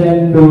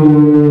intention to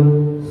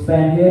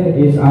stand here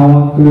is I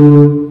want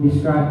to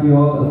describe you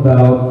all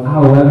about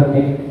our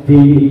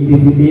daily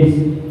activities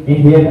in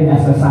here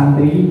as a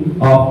santri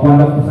of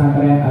Pondok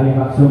Pesantren Ali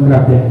Maksum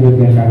Krapiak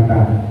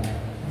Yogyakarta.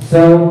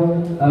 So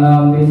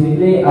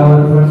basically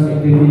our first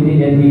activity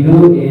that we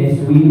do is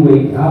we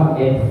wake up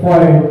at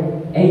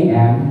 4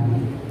 a.m.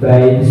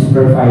 by the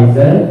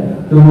supervisor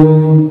to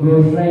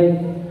go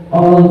straight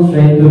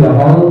to the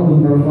hall to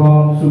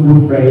perform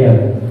subuh prayer.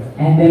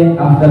 And then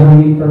after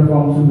we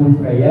perform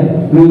subuh prayer,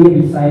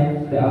 we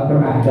recite the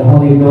Al-Quran, the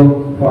holy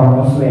book for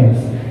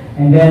Muslims.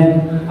 And then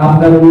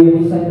after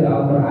we recite the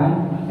Al-Quran,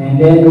 and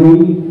then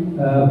we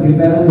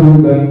prepare to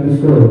going to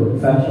school,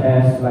 such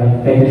as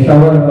like take a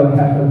shower or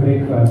have a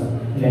breakfast.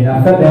 And then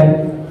after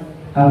that,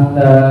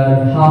 after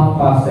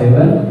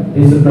 7:30,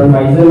 the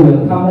supervisor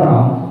will come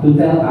around to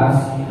tell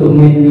us to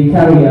immediately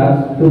carry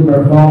us to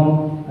perform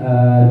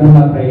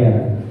Duha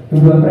prayer.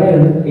 Duha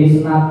prayer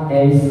is not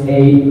as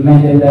a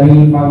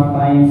mandatory 5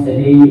 times a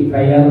day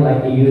prayer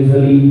like we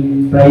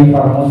usually pray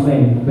for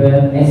Muslims,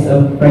 but as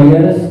a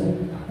prayers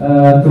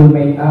to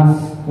make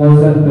us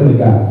closer to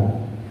God.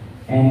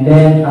 And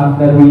then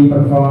after we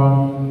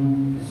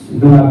perform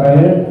Duha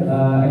prayer,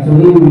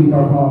 actually we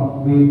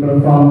perform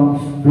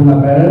Duha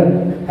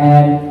prayer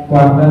at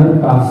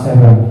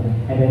 7:15.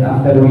 And then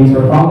after we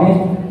perform it,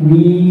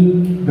 we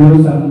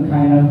do some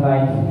kind of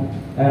like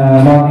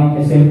morning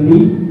assembly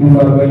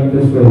before going to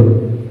school.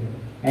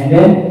 And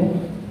then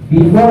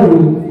before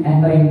we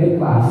entering the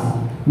class,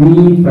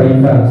 we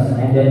pray first.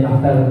 And then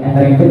after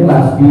entering the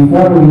class,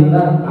 before we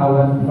learn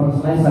our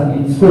first lesson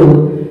in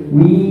school,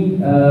 we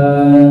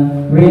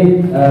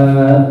read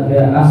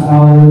the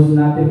Asmaul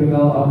Husna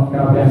typical of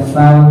Krapiak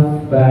style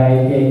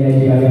by Kiai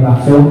Haji Ali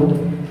Maksum.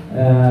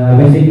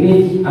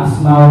 Basically,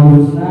 Asmaul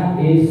Husna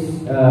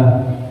is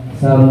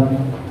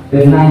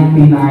the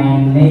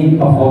 99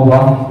 name of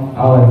Allah,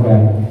 our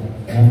God.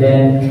 And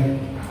then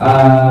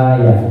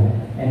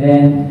and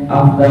then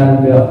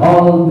after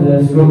all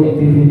the school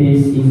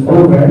activities is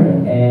over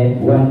at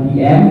 1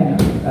 p.m.,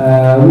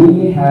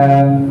 we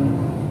have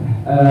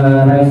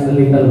rest a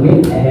little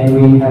bit, and then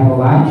we have a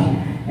lunch.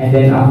 And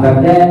then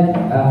after that,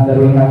 after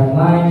we have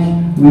lunch,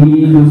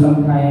 we do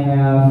some kind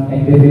of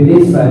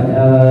activities, but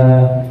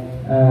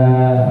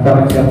for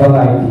example,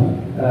 like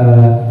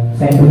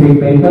scientific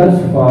papers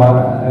for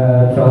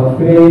 12th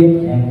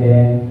grade, and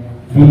then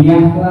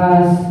Dinia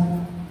class,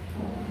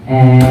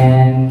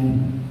 and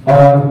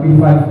or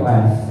P5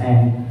 class.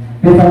 And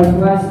P5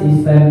 class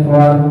is stand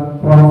for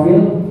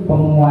Profil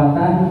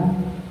Penguatan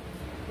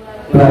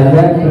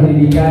Pelajar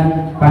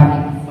Pendidikan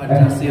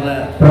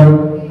Pancasila.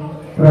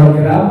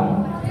 Program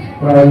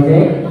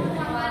Project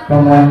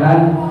Penguatan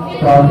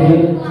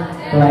Profil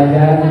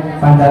Pelajar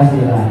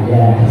Pancasila.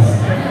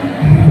 Yes.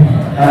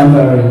 I'm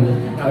sorry.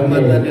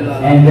 Okay.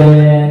 And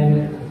then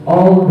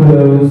all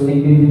those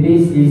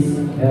activities is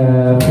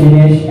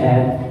finished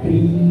at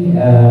 3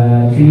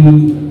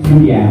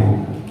 p.m.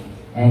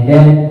 And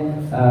then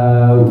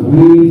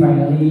we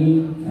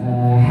finally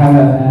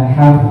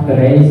have the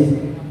race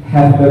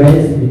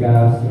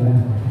because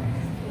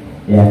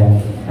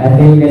yeah. I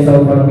think that's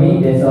all for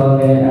me. That's all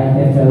that I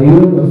can tell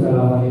you.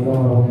 Wassalamualaikum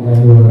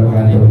warahmatullahi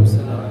wabarakatuh.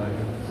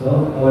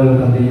 So I will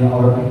continue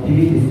our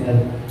activities at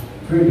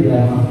 3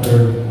 p.m.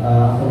 after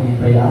we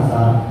pray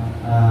Asar.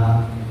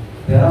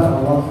 There are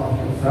a lot of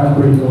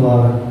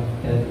extracurricular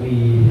that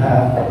we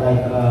have,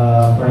 like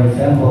for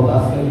example,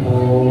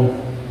 basketball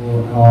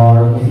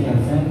or music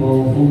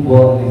ensemble,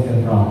 football, and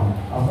etc.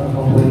 After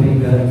completing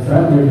the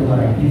extracurricular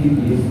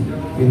activities,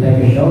 we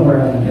take a shower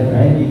and get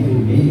ready to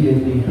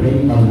immediately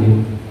pray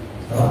Maghrib.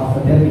 So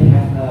after that, we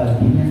have a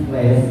dinner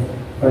class,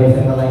 for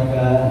example, like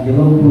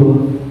yellow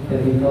blue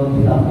that we call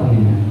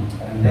Pitapalina.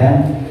 And then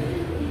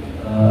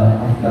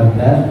after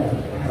that,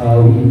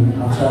 we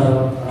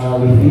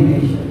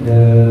finish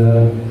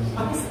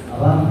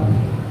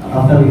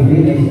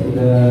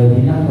the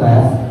dinner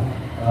class,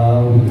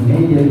 we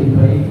immediately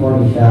pray for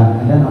Isha,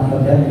 and then after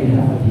that we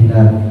have a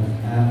dinner,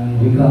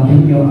 and we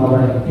continue our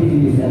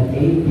activities at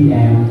 8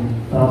 p.m.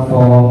 Start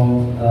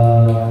from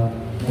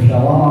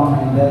Musyawarah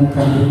and then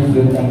continue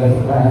with English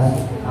class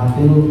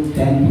until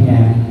 10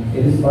 p.m.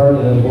 It is for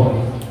the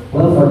boys.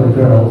 Well, for the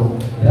girls,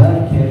 they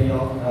carry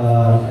on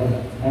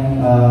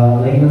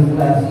language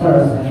class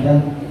first and then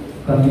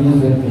continue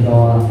with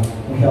Musyawarah.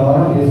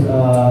 Musyawarah is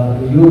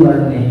you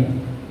learning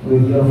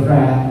with your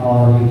friend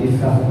or you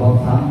discuss about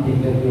something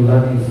that you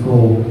learn in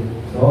school.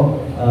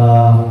 So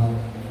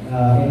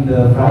in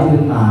the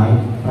Friday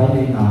night,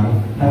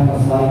 have a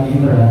slight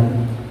different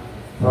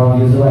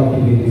from usual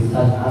activities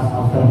such as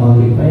after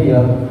Maghrib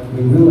prayer,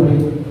 we will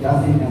read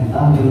Yasin and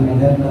Tahlil and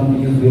then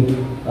continue with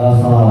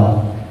Salawat.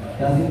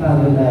 Yasin,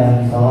 Tahlil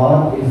and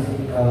Salawat is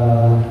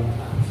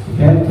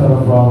captured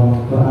from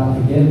Quran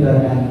together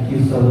and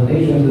give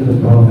salutation to the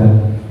Prophet.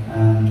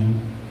 And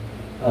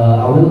I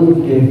will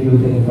give you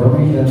the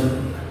information,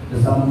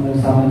 some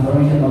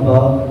information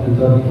about the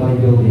dormitory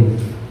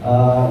buildings.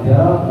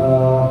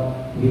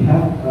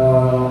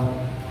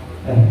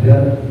 The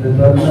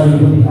dormitory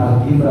buildings are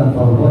different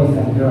for boys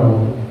and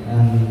girls,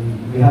 and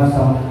we have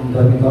some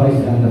dormitories,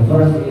 and the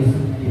first is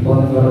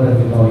Diponegoro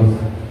dormitories.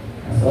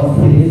 And so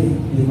this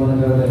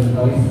Diponegoro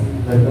dormitories,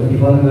 the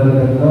Diponegoro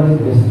dormitories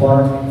is for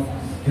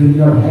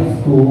junior high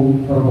school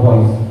for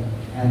boys,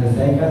 and the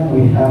second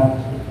we have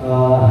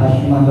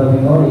Hashiman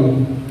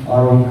dormitory,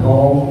 or we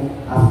call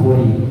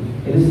Asburi.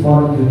 It is for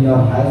junior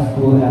high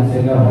school and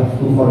senior high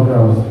school for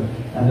girls.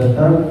 And the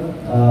third,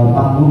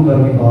 Panggung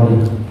dormitory.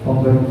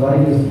 Panggung dormitory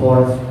is for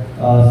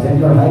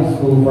senior high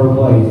school for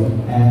boys,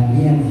 and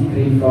me and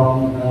Zikri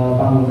from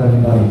Panggung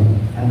dormitory.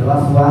 And the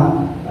last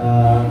one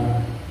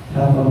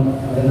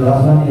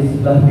is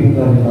Bantul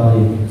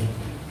dormitory.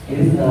 It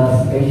is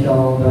a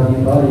special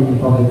dormitory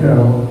for the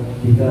girl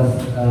because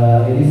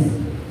it is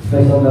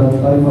special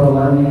dormitory for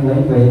learning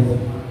language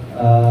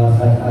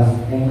such as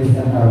English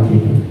and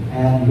Arabic.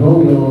 And you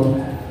will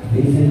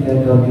visit the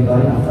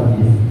dormitory after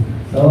this.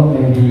 So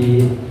maybe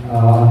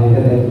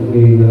later that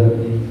we will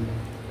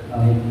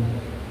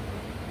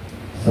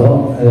so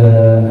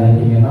I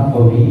think enough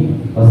for me.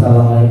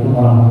 Wassalamualaikum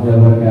warahmatullahi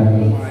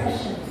wabarakatuh.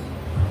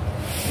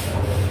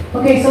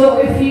 Okay, so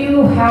if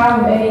you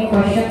have any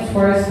questions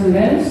for our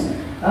students,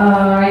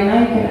 right now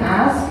you can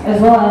ask,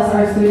 as well as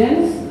our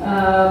students.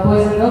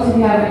 Boys and girls, if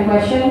you have any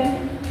question,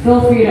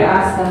 feel free to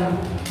ask them.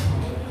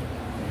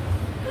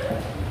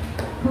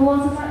 Who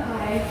wants to start?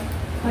 Hi,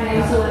 my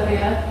name is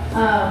Olivia.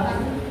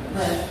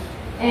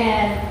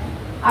 And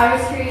I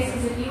was curious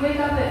because if you wake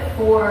up at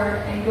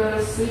 4 and go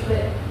to sleep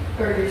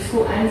or your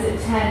school ends at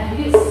 10,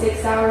 you get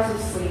 6 hours of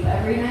sleep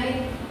every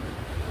night.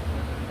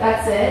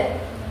 That's it.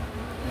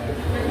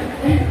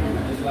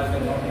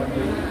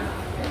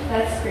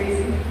 That's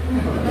crazy.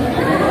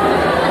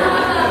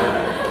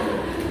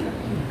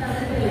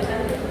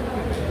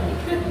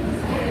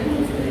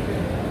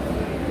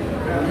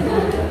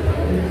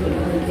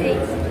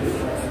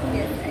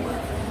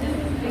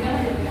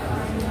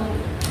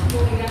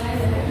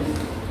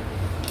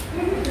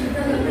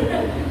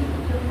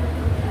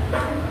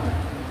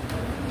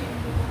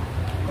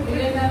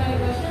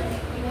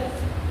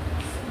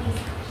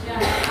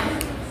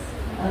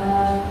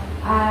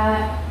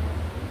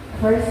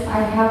 First, I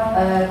have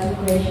two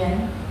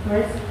questions.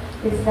 First,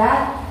 is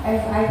that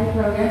SIT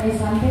program is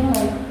something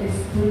like a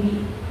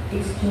study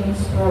exchange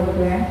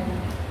program?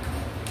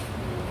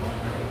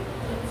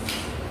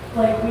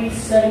 Like we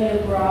study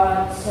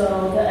abroad,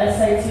 so the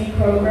SIT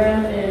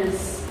program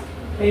is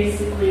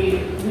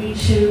basically we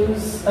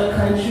choose a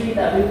country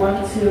that we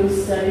want to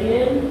study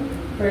in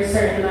for a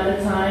certain amount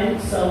of time.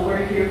 So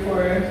we're here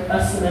for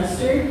a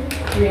semester,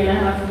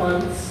 3.5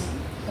 months.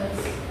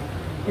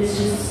 It's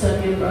just a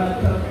study abroad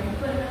program.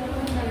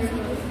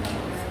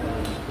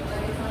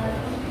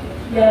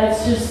 Yeah,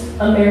 it's just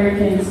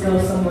Americans go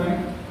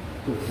somewhere.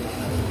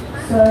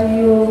 So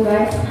you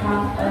guys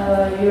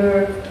have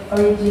your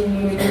origin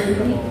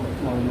university?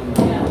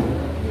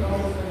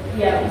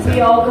 Yeah, we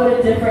all go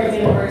to different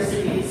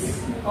universities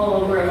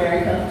all over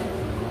America.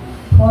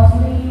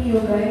 Mostly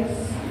you guys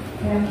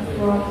came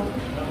from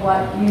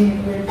what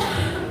university?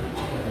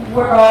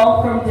 We're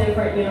all from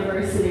different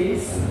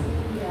universities.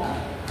 Yeah.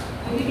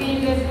 Maybe can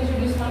you guys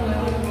introduce one of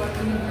what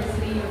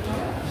university you're from?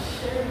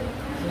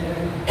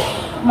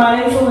 My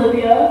name's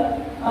Olivia.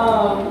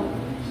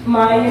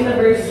 My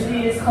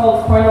university is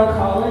called Cornell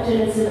College,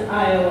 and it's in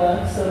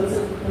Iowa, so it's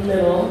in the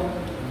middle.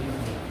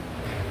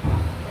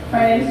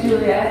 My name is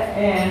Juliet,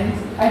 and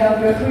I don't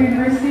go to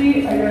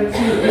university. I go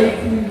to a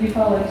community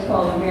college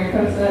called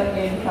Maricosta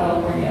in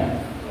California.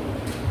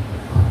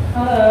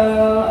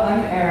 Hello,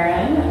 I'm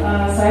Erin.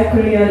 Saya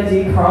kuliah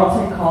di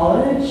Carleton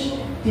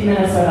College di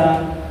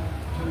Minnesota.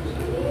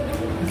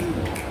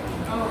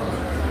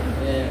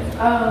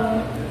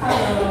 Halo,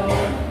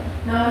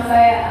 nama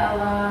saya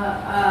Ella.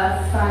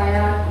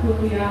 Saya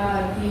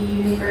kuliah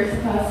di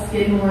Universitas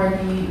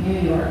Skidmore di New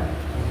York.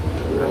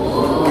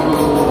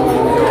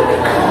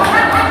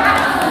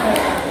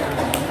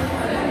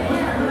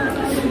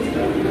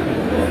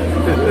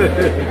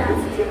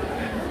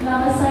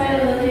 Nama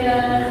saya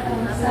Lilia.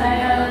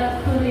 Saya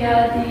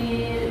kuliah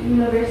di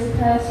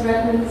Universitas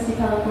Redlands di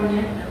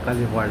California.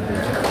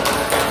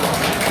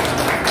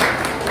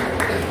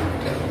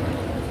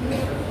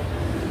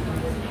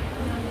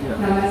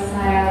 Nama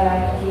saya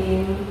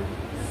Lakin.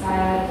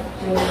 Saya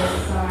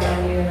jurusan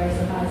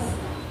Universitas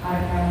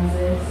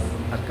Arkansas.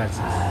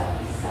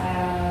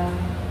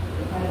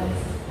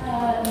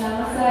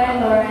 Nama saya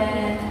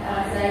Lauren.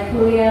 Saya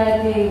kuliah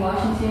di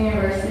Washington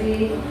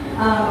University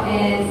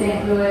in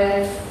St.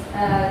 Louis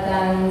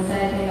dan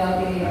saya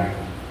tinggal di New York.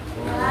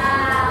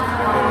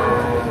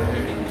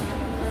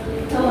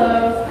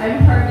 Hello,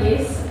 I'm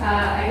Parvis.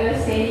 I go to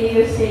San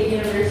Diego State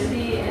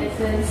University and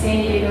it's in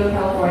San Diego,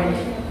 California.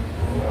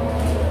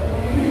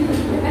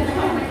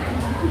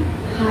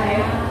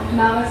 Hi,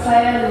 nama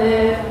saya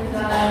Liv.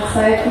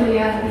 Saya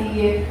kuliah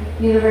di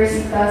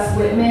Universitas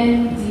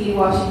Whitman di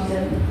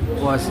Washington.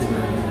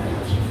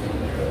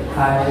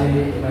 Hi,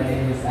 my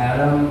name is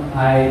Adam.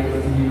 I go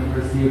to the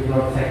University of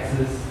North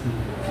Texas.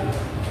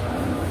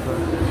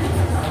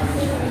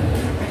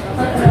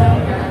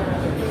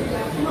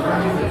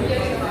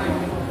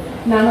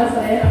 Nama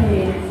saya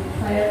Hayes.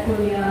 Saya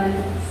kuliah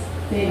di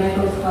St.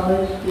 Michael's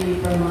College di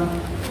Vermont.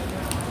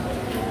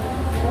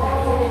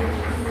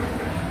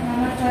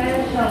 Nama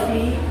saya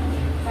Shelby.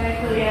 Saya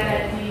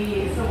kuliah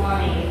di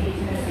Sewanee di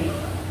Tennessee.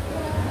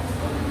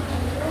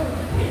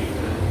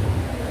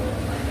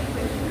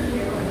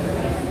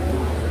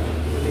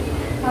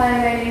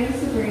 Hi, my name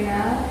is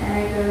Sabrina and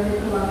I go to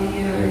Columbia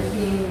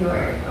University in New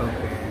York.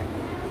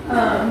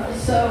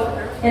 So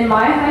in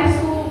my high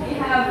school, we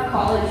have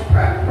college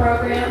prep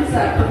programs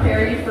that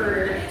prepare you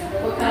for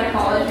what kind of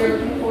college you're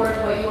looking for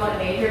and what you want to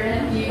major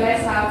in. Do you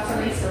guys have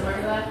something similar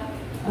to that?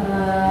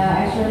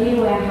 Actually,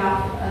 we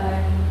have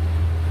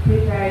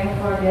preparing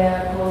for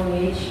the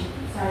college,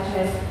 such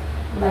as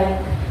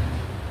like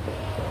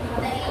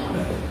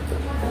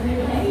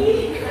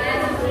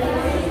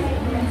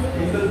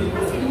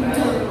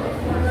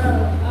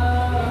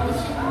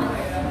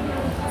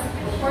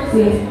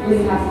we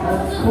have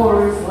a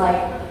course like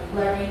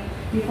learning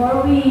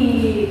before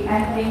we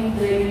entering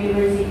the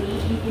university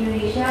in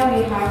Indonesia.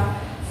 We have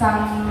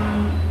some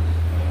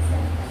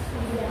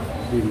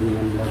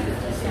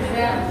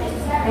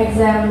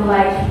exam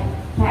like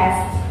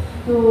test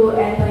to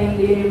entering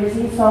the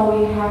university, so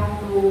we have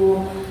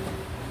to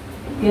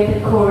get a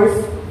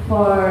course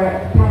for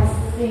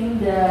passing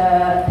the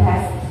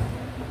test.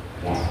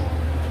 Yeah.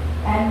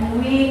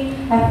 And we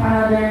have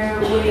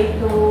another way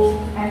to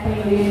enter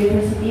the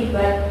university,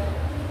 but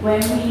when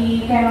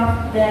we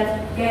cannot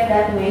get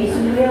that way,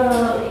 so we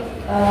will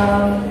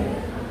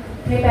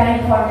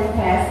preparing for the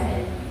test.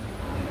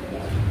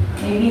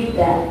 Maybe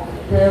that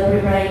the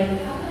preparing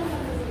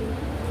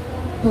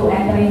to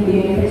entering the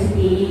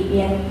university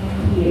in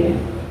here.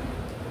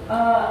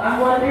 I'm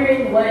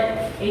wondering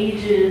what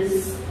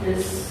ages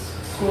this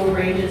school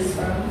ranges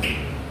from.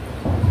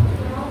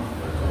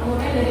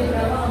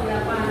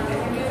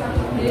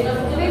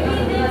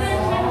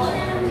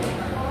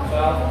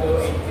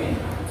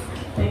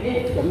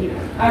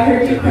 I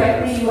heard you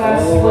correctly. You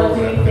asked what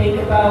do you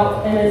think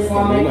about an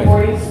Islamic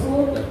boarding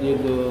school?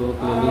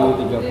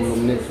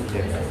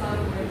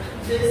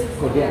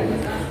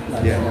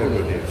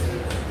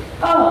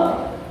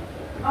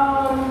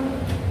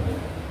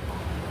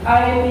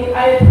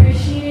 I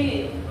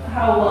appreciate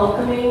how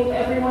welcoming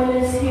everyone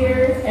is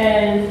here,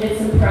 and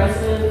it's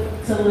impressive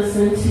to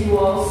listen to you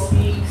all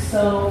speak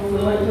so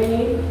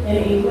fluently in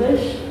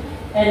English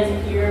and to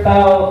hear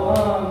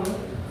about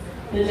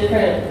the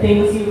different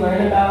things you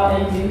learn about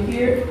and do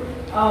here.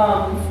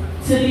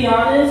 To be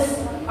honest,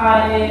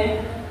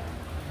 I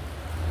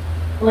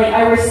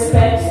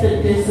respect the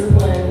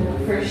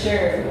discipline for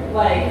sure.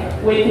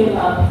 Like waking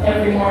up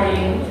every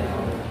morning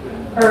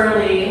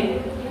early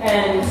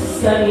and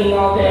studying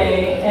all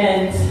day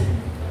and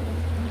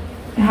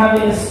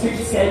having a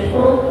strict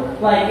schedule.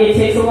 Like it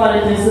takes a lot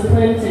of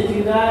discipline to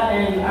do that,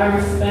 and I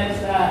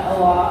respect that a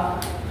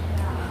lot.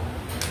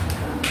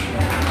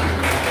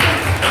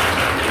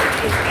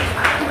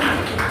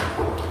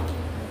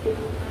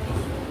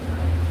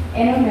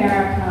 In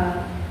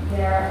America,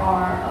 there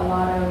are a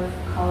lot of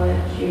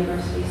college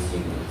university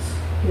students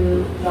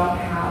who don't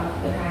have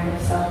the kind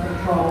of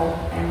self-control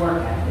and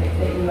work ethic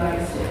that you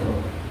guys do.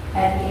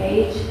 At the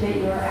age that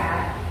you're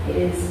at, it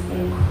is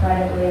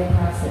incredibly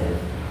impressive,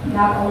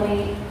 not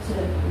only to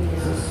me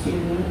as a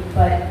student,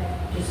 but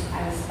just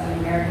as an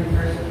American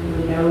person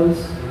who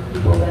knows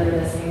people that are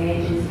the same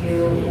age as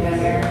you in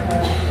America.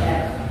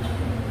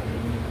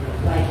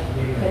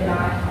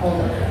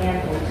 hold a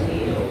candle to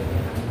you,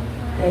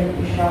 then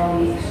you should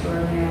all be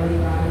extraordinarily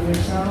proud of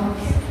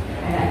yourselves.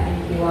 And I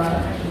think you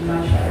are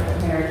much better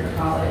prepared for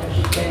college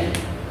than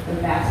the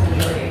vast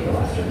majority of the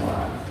Western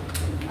world.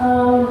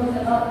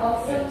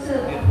 Also to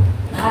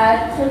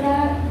add to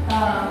that,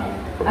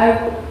 I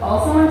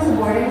also went to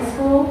boarding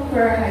school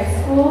for high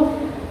school,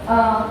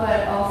 but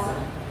also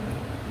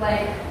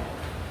like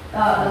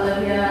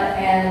Olivia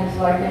and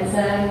Larkin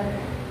said,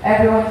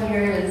 everyone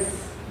here is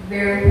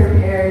very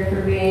prepared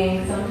for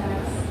being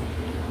sometimes.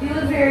 You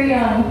look very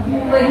young,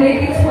 like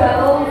maybe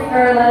 12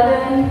 or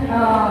 11.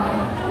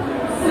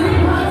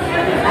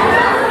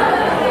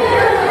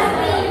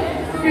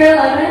 You're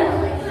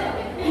 11?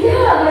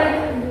 Yeah, like,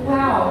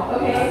 wow.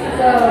 Okay,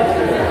 so.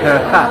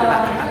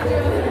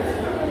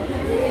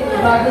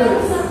 Bantul.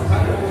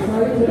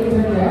 Sorry to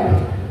interject.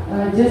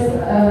 Just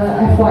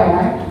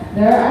FYI,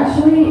 there are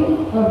actually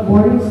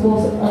boarding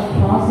schools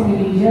across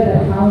Indonesia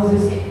that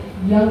houses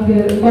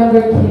younger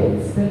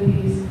kids than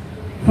these,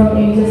 from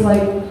ages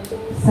like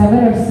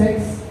 7 or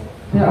 6.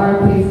 There are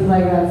places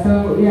like that.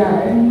 So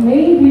yeah, it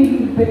may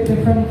be a bit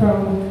different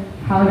from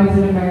how it is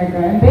in America,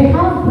 and they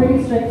have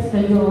pretty strict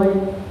schedule like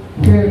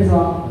here as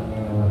well.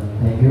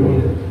 Thank you.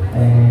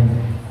 And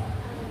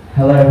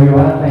hello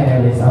everyone, my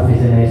name is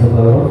Afizana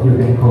Isoboro. You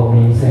can call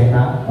me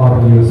Sena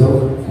or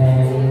Yusuf.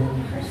 And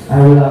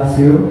I will ask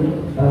you,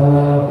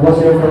 what's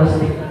your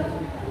first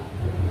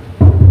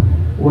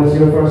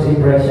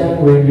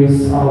impression when you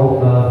saw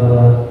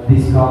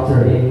this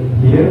culture in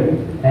here,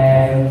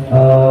 and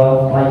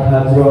like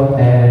Hadron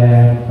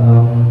and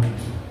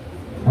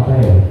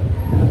okay.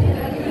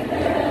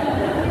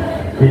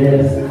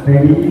 Yes,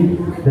 maybe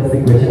that's the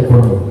question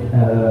for me.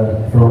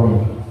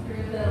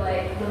 Through the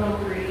like little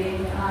greeting,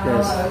 I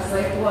was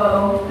like,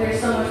 whoa, there's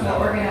so much more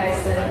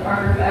organized than our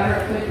group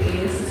ever could be.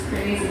 This is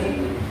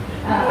crazy.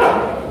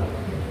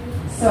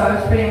 So I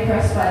was pretty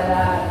impressed by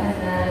that, and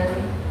then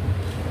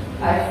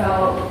I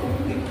felt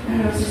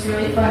it was just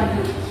really fun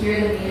to hear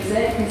the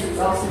music because it's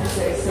also just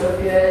like so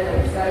good. Like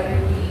it's got a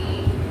good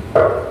beat. I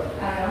don't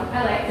know. I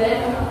liked it.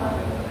 I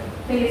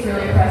think it's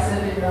really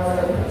impressive and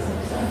relevant and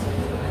some stuff.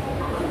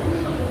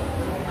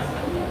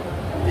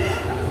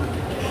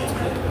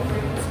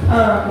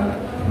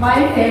 My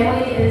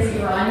family is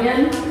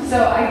Iranian, so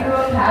I grew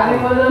up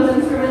having one of those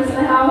instruments in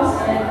the house,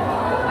 and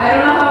I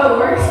don't know how it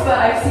works, but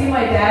I've seen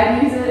my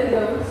dad use it.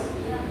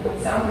 It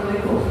sounds really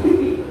cool.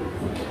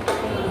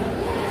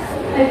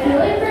 I feel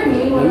like for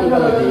me, one of the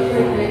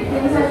big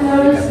things I've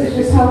noticed is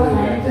just how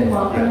kind and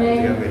welcoming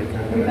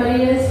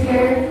everybody is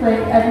here. Like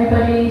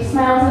everybody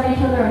smiles at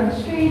each other on the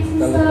streets and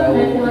stuff. And I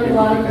feel like a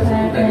lot of the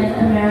time in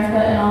America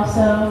and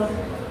also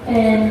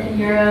in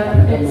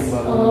Europe, it's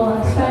a little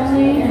less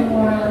friendly and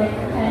more like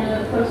kind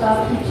of closed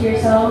off, keep to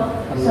yourself.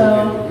 So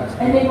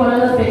I think one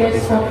of the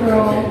biggest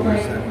cultural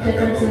like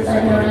differences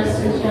I've noticed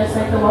is just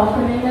like the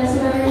welcomingness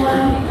of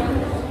everyone.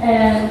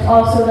 And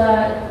also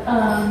that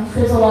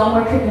there's a lot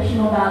more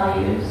traditional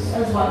values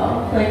as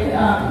well. Like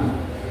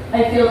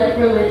I feel like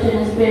religion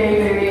is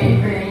very, very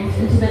ingrained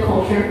into the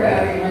culture for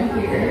everyone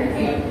here,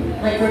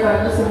 like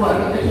regardless of what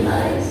religion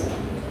that is.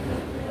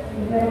 Thank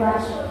you very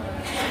much.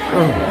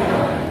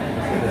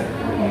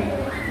 Okay.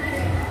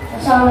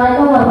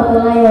 Assalamualaikum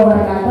warahmatullahi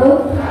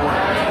wabarakatuh.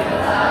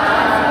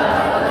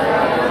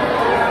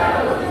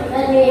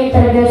 Let me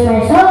introduce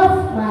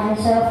myself.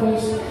 Myself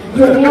is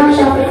Junior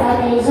Shafiq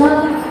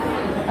Al-Aizam.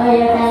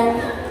 You can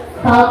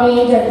call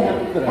me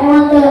Junior. I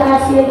want to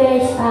ask you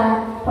guys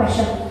a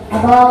question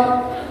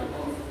about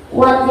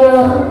what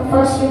your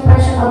first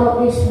impression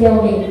about this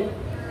building.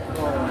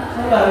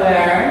 Hello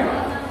there.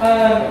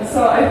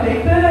 So I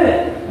think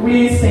that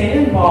we stayed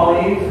in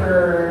Bali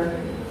for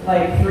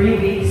like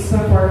 3 weeks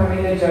before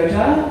coming to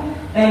Jogja.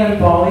 And in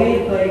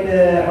Bali, like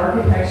the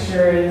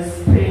architecture is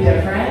pretty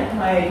different.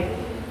 Like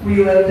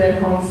we lived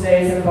in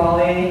homestays in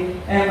Bali,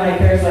 and like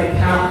there's like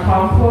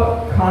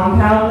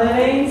compound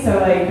living, so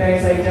like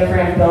there's like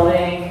different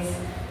buildings.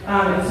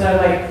 Instead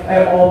of like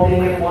all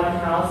being in one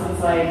house,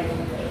 it's like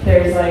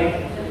there's like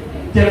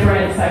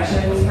different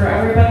sections for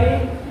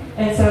everybody.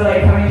 And so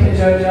like coming to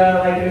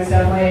Jogja, like it was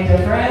definitely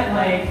different,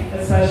 like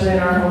especially in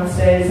our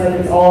homestays, like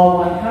it's all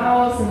one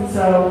house. And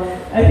so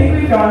I think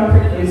we've gotten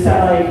pretty used to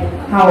like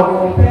how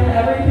open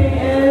everything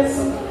is.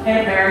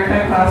 In America,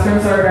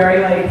 classrooms are very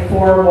like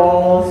four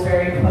walls,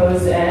 very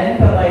closed in,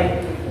 but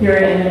like here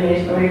in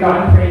Indonesia, we've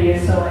gotten pretty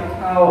used to like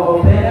how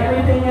open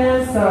everything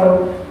is.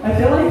 So I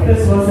feel like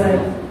this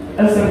wasn't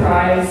a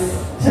surprise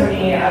to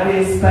me at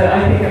least, but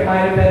I think it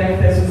might have been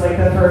if this was like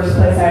the first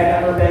place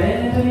I'd ever been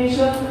in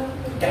Indonesia.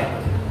 Yeah.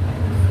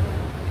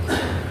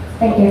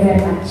 Thank you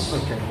very much.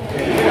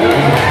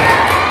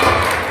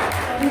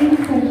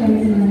 Ladies and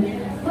gentlemen,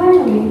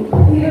 finally,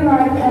 we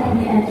arrived at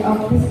the end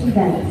of this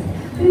event.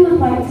 We would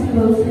like to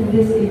close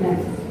this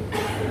event.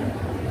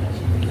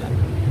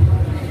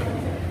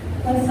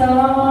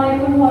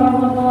 Assalamualaikum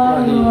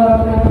warahmatullahi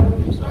wabarakatuh.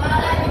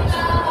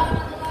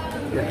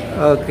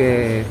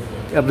 Okay,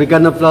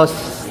 berikan applause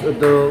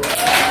untuk.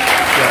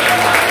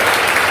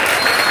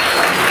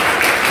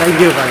 Thank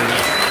you, Pak.